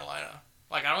of North Carolina.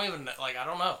 I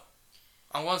don't know.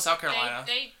 I'm going South Carolina.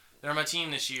 They're my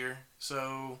team this year,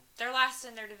 so. They're last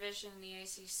in their division in the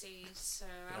ACC, so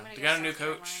I'm going to go got a new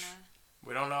coach.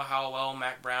 We don't know how well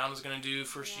Mac Brown is going to do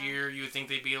first year. You would think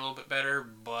they'd be a little bit better,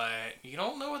 but you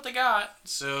don't know what they got.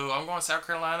 So I'm going South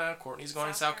Carolina. Courtney's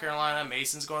going South Carolina.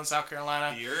 Mason's going South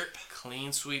Carolina. Yep.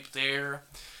 Clean sweep there.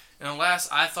 And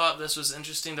last, I thought this was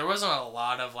interesting. There wasn't a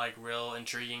lot of real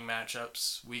intriguing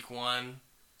matchups week 1.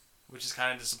 Which is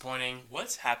kind of disappointing.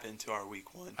 What's happened to our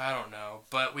week 1? I don't know.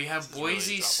 But we have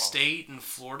Boise State and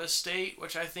Florida State,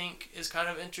 which I think is kind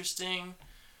of interesting.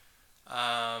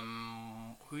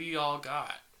 Who y'all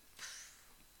got?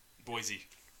 Boise.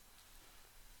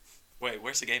 Wait,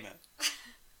 where's the game at?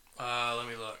 Let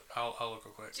me look. I'll look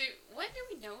real quick. Dude, what do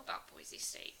we know about Boise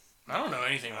State? I don't know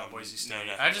anything about Boise State.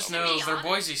 No, I just know they're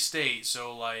Boise State,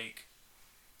 so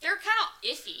They're kind of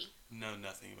iffy. Know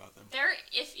nothing about them. They're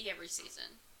iffy every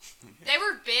season. They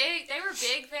were big there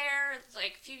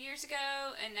a few years ago,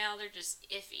 and now they're just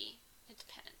iffy. It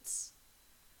depends.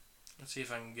 Let's see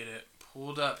if I can get it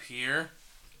pulled up here.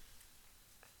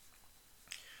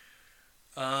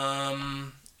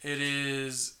 It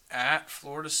is at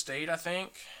Florida State, I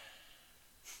think.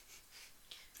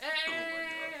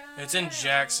 It's in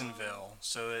Jacksonville,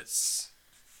 so it's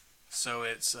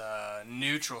a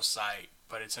neutral site,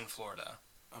 but it's in Florida.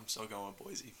 I'm still going with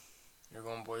Boise. You're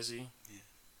going Boise? Yeah.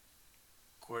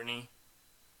 Courtney?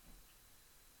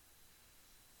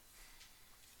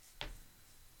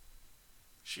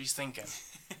 She's thinking.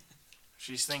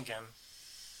 She's thinking.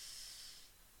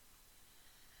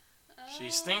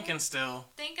 She's thinking still.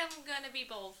 I think I'm going to be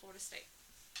bold, Florida State.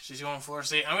 She's going Florida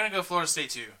State. I'm going to go Florida State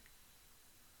too.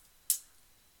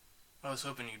 I was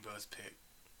hoping you'd both pick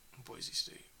Boise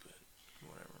State, but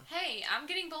whatever. Hey, I'm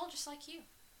getting bold just like you.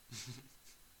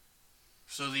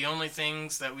 So the only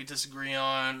things that we disagree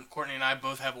on, Courtney and I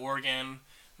both have Oregon,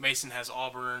 Mason has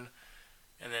Auburn,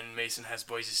 and then Mason has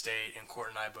Boise State, and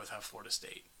Courtney and I both have Florida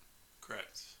State.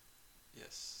 Correct.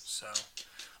 Yes. So,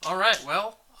 all right,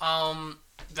 well,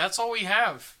 that's all we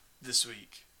have this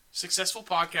week. Successful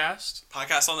podcast.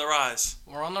 Podcast on the rise.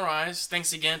 We're on the rise.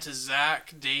 Thanks again to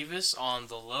Zach Davis on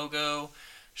the logo.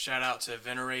 Shout out to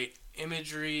Venerate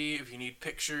Imagery. If you need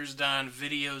pictures done,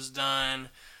 videos done,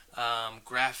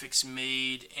 graphics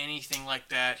made, anything like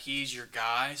that, he's your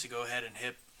guy. So go ahead and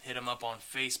hit him up on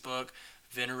Facebook.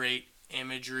 Venerate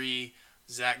Imagery.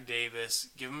 Zach Davis.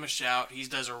 Give him a shout. He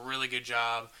does a really good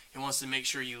job. He wants to make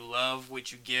sure you love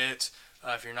what you get.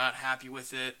 If you're not happy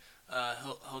with it,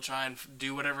 he'll try and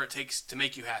do whatever it takes to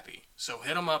make you happy. So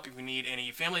hit him up if you need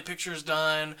any family pictures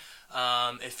done,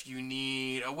 if you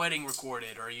need a wedding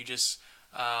recorded, or you just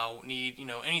need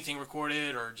anything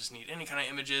recorded, or just need any kind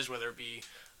of images, whether it be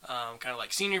kind of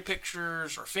like senior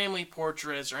pictures or family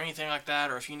portraits or anything like that,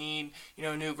 or if you need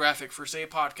a new graphic for, say, a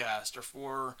podcast, or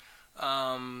for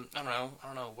I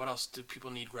don't know what else do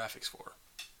people need graphics for?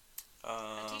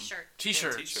 A t-shirt.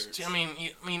 T-shirts. Yeah, t-shirts. I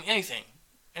mean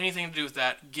anything to do with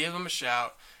that. Give him a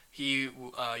shout.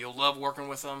 You'll love working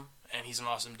with him, and he's an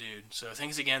awesome dude. So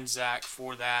thanks again, Zach,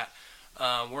 for that.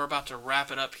 We're about to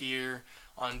wrap it up here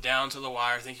on Down to the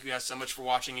Wire. Thank you guys so much for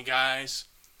watching, you guys.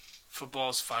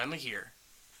 Football's finally here.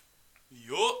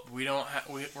 Yup. We're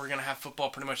gonna have football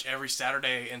pretty much every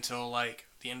Saturday until like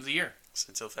the end of the year.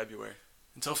 Until February.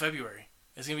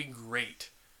 It's gonna be great.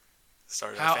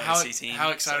 Started our fantasy team. How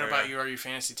excited about you are your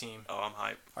fantasy team? Oh, I'm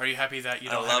hyped. Are you happy that you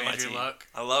don't have Andrew Luck?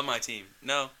 I love my team.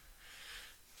 No.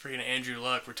 Freaking Andrew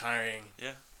Luck retiring.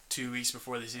 Yeah. 2 weeks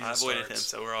before the season I avoided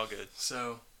starts. him, so we're all good.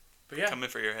 So, but yeah. Coming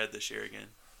for your head this year again.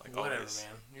 Like Whatever, always.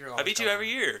 man. You're I beat you every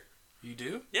year. You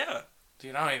do? Yeah.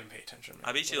 Dude, I don't even pay attention, man.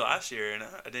 I beat you last year, and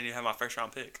I didn't even have my first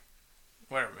round pick.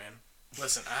 Whatever, man.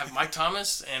 Listen, I have Mike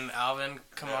Thomas and Alvin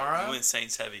Kamara. You went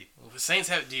Saints heavy. Saints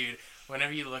have, dude.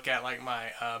 Whenever you look at like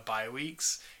my bye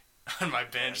weeks on my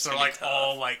bench, they're like tough.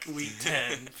 all like week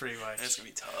 10, pretty much. That's gonna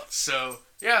be tough. So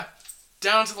yeah,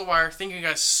 Down to the Wire. Thank you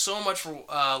guys so much for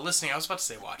listening. I was about to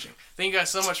say watching. Thank you guys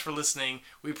so much for listening.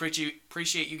 We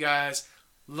appreciate you guys.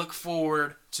 Look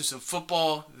forward to some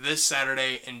football this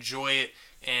Saturday. Enjoy it,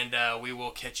 and we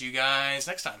will catch you guys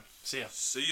next time. See ya. See ya.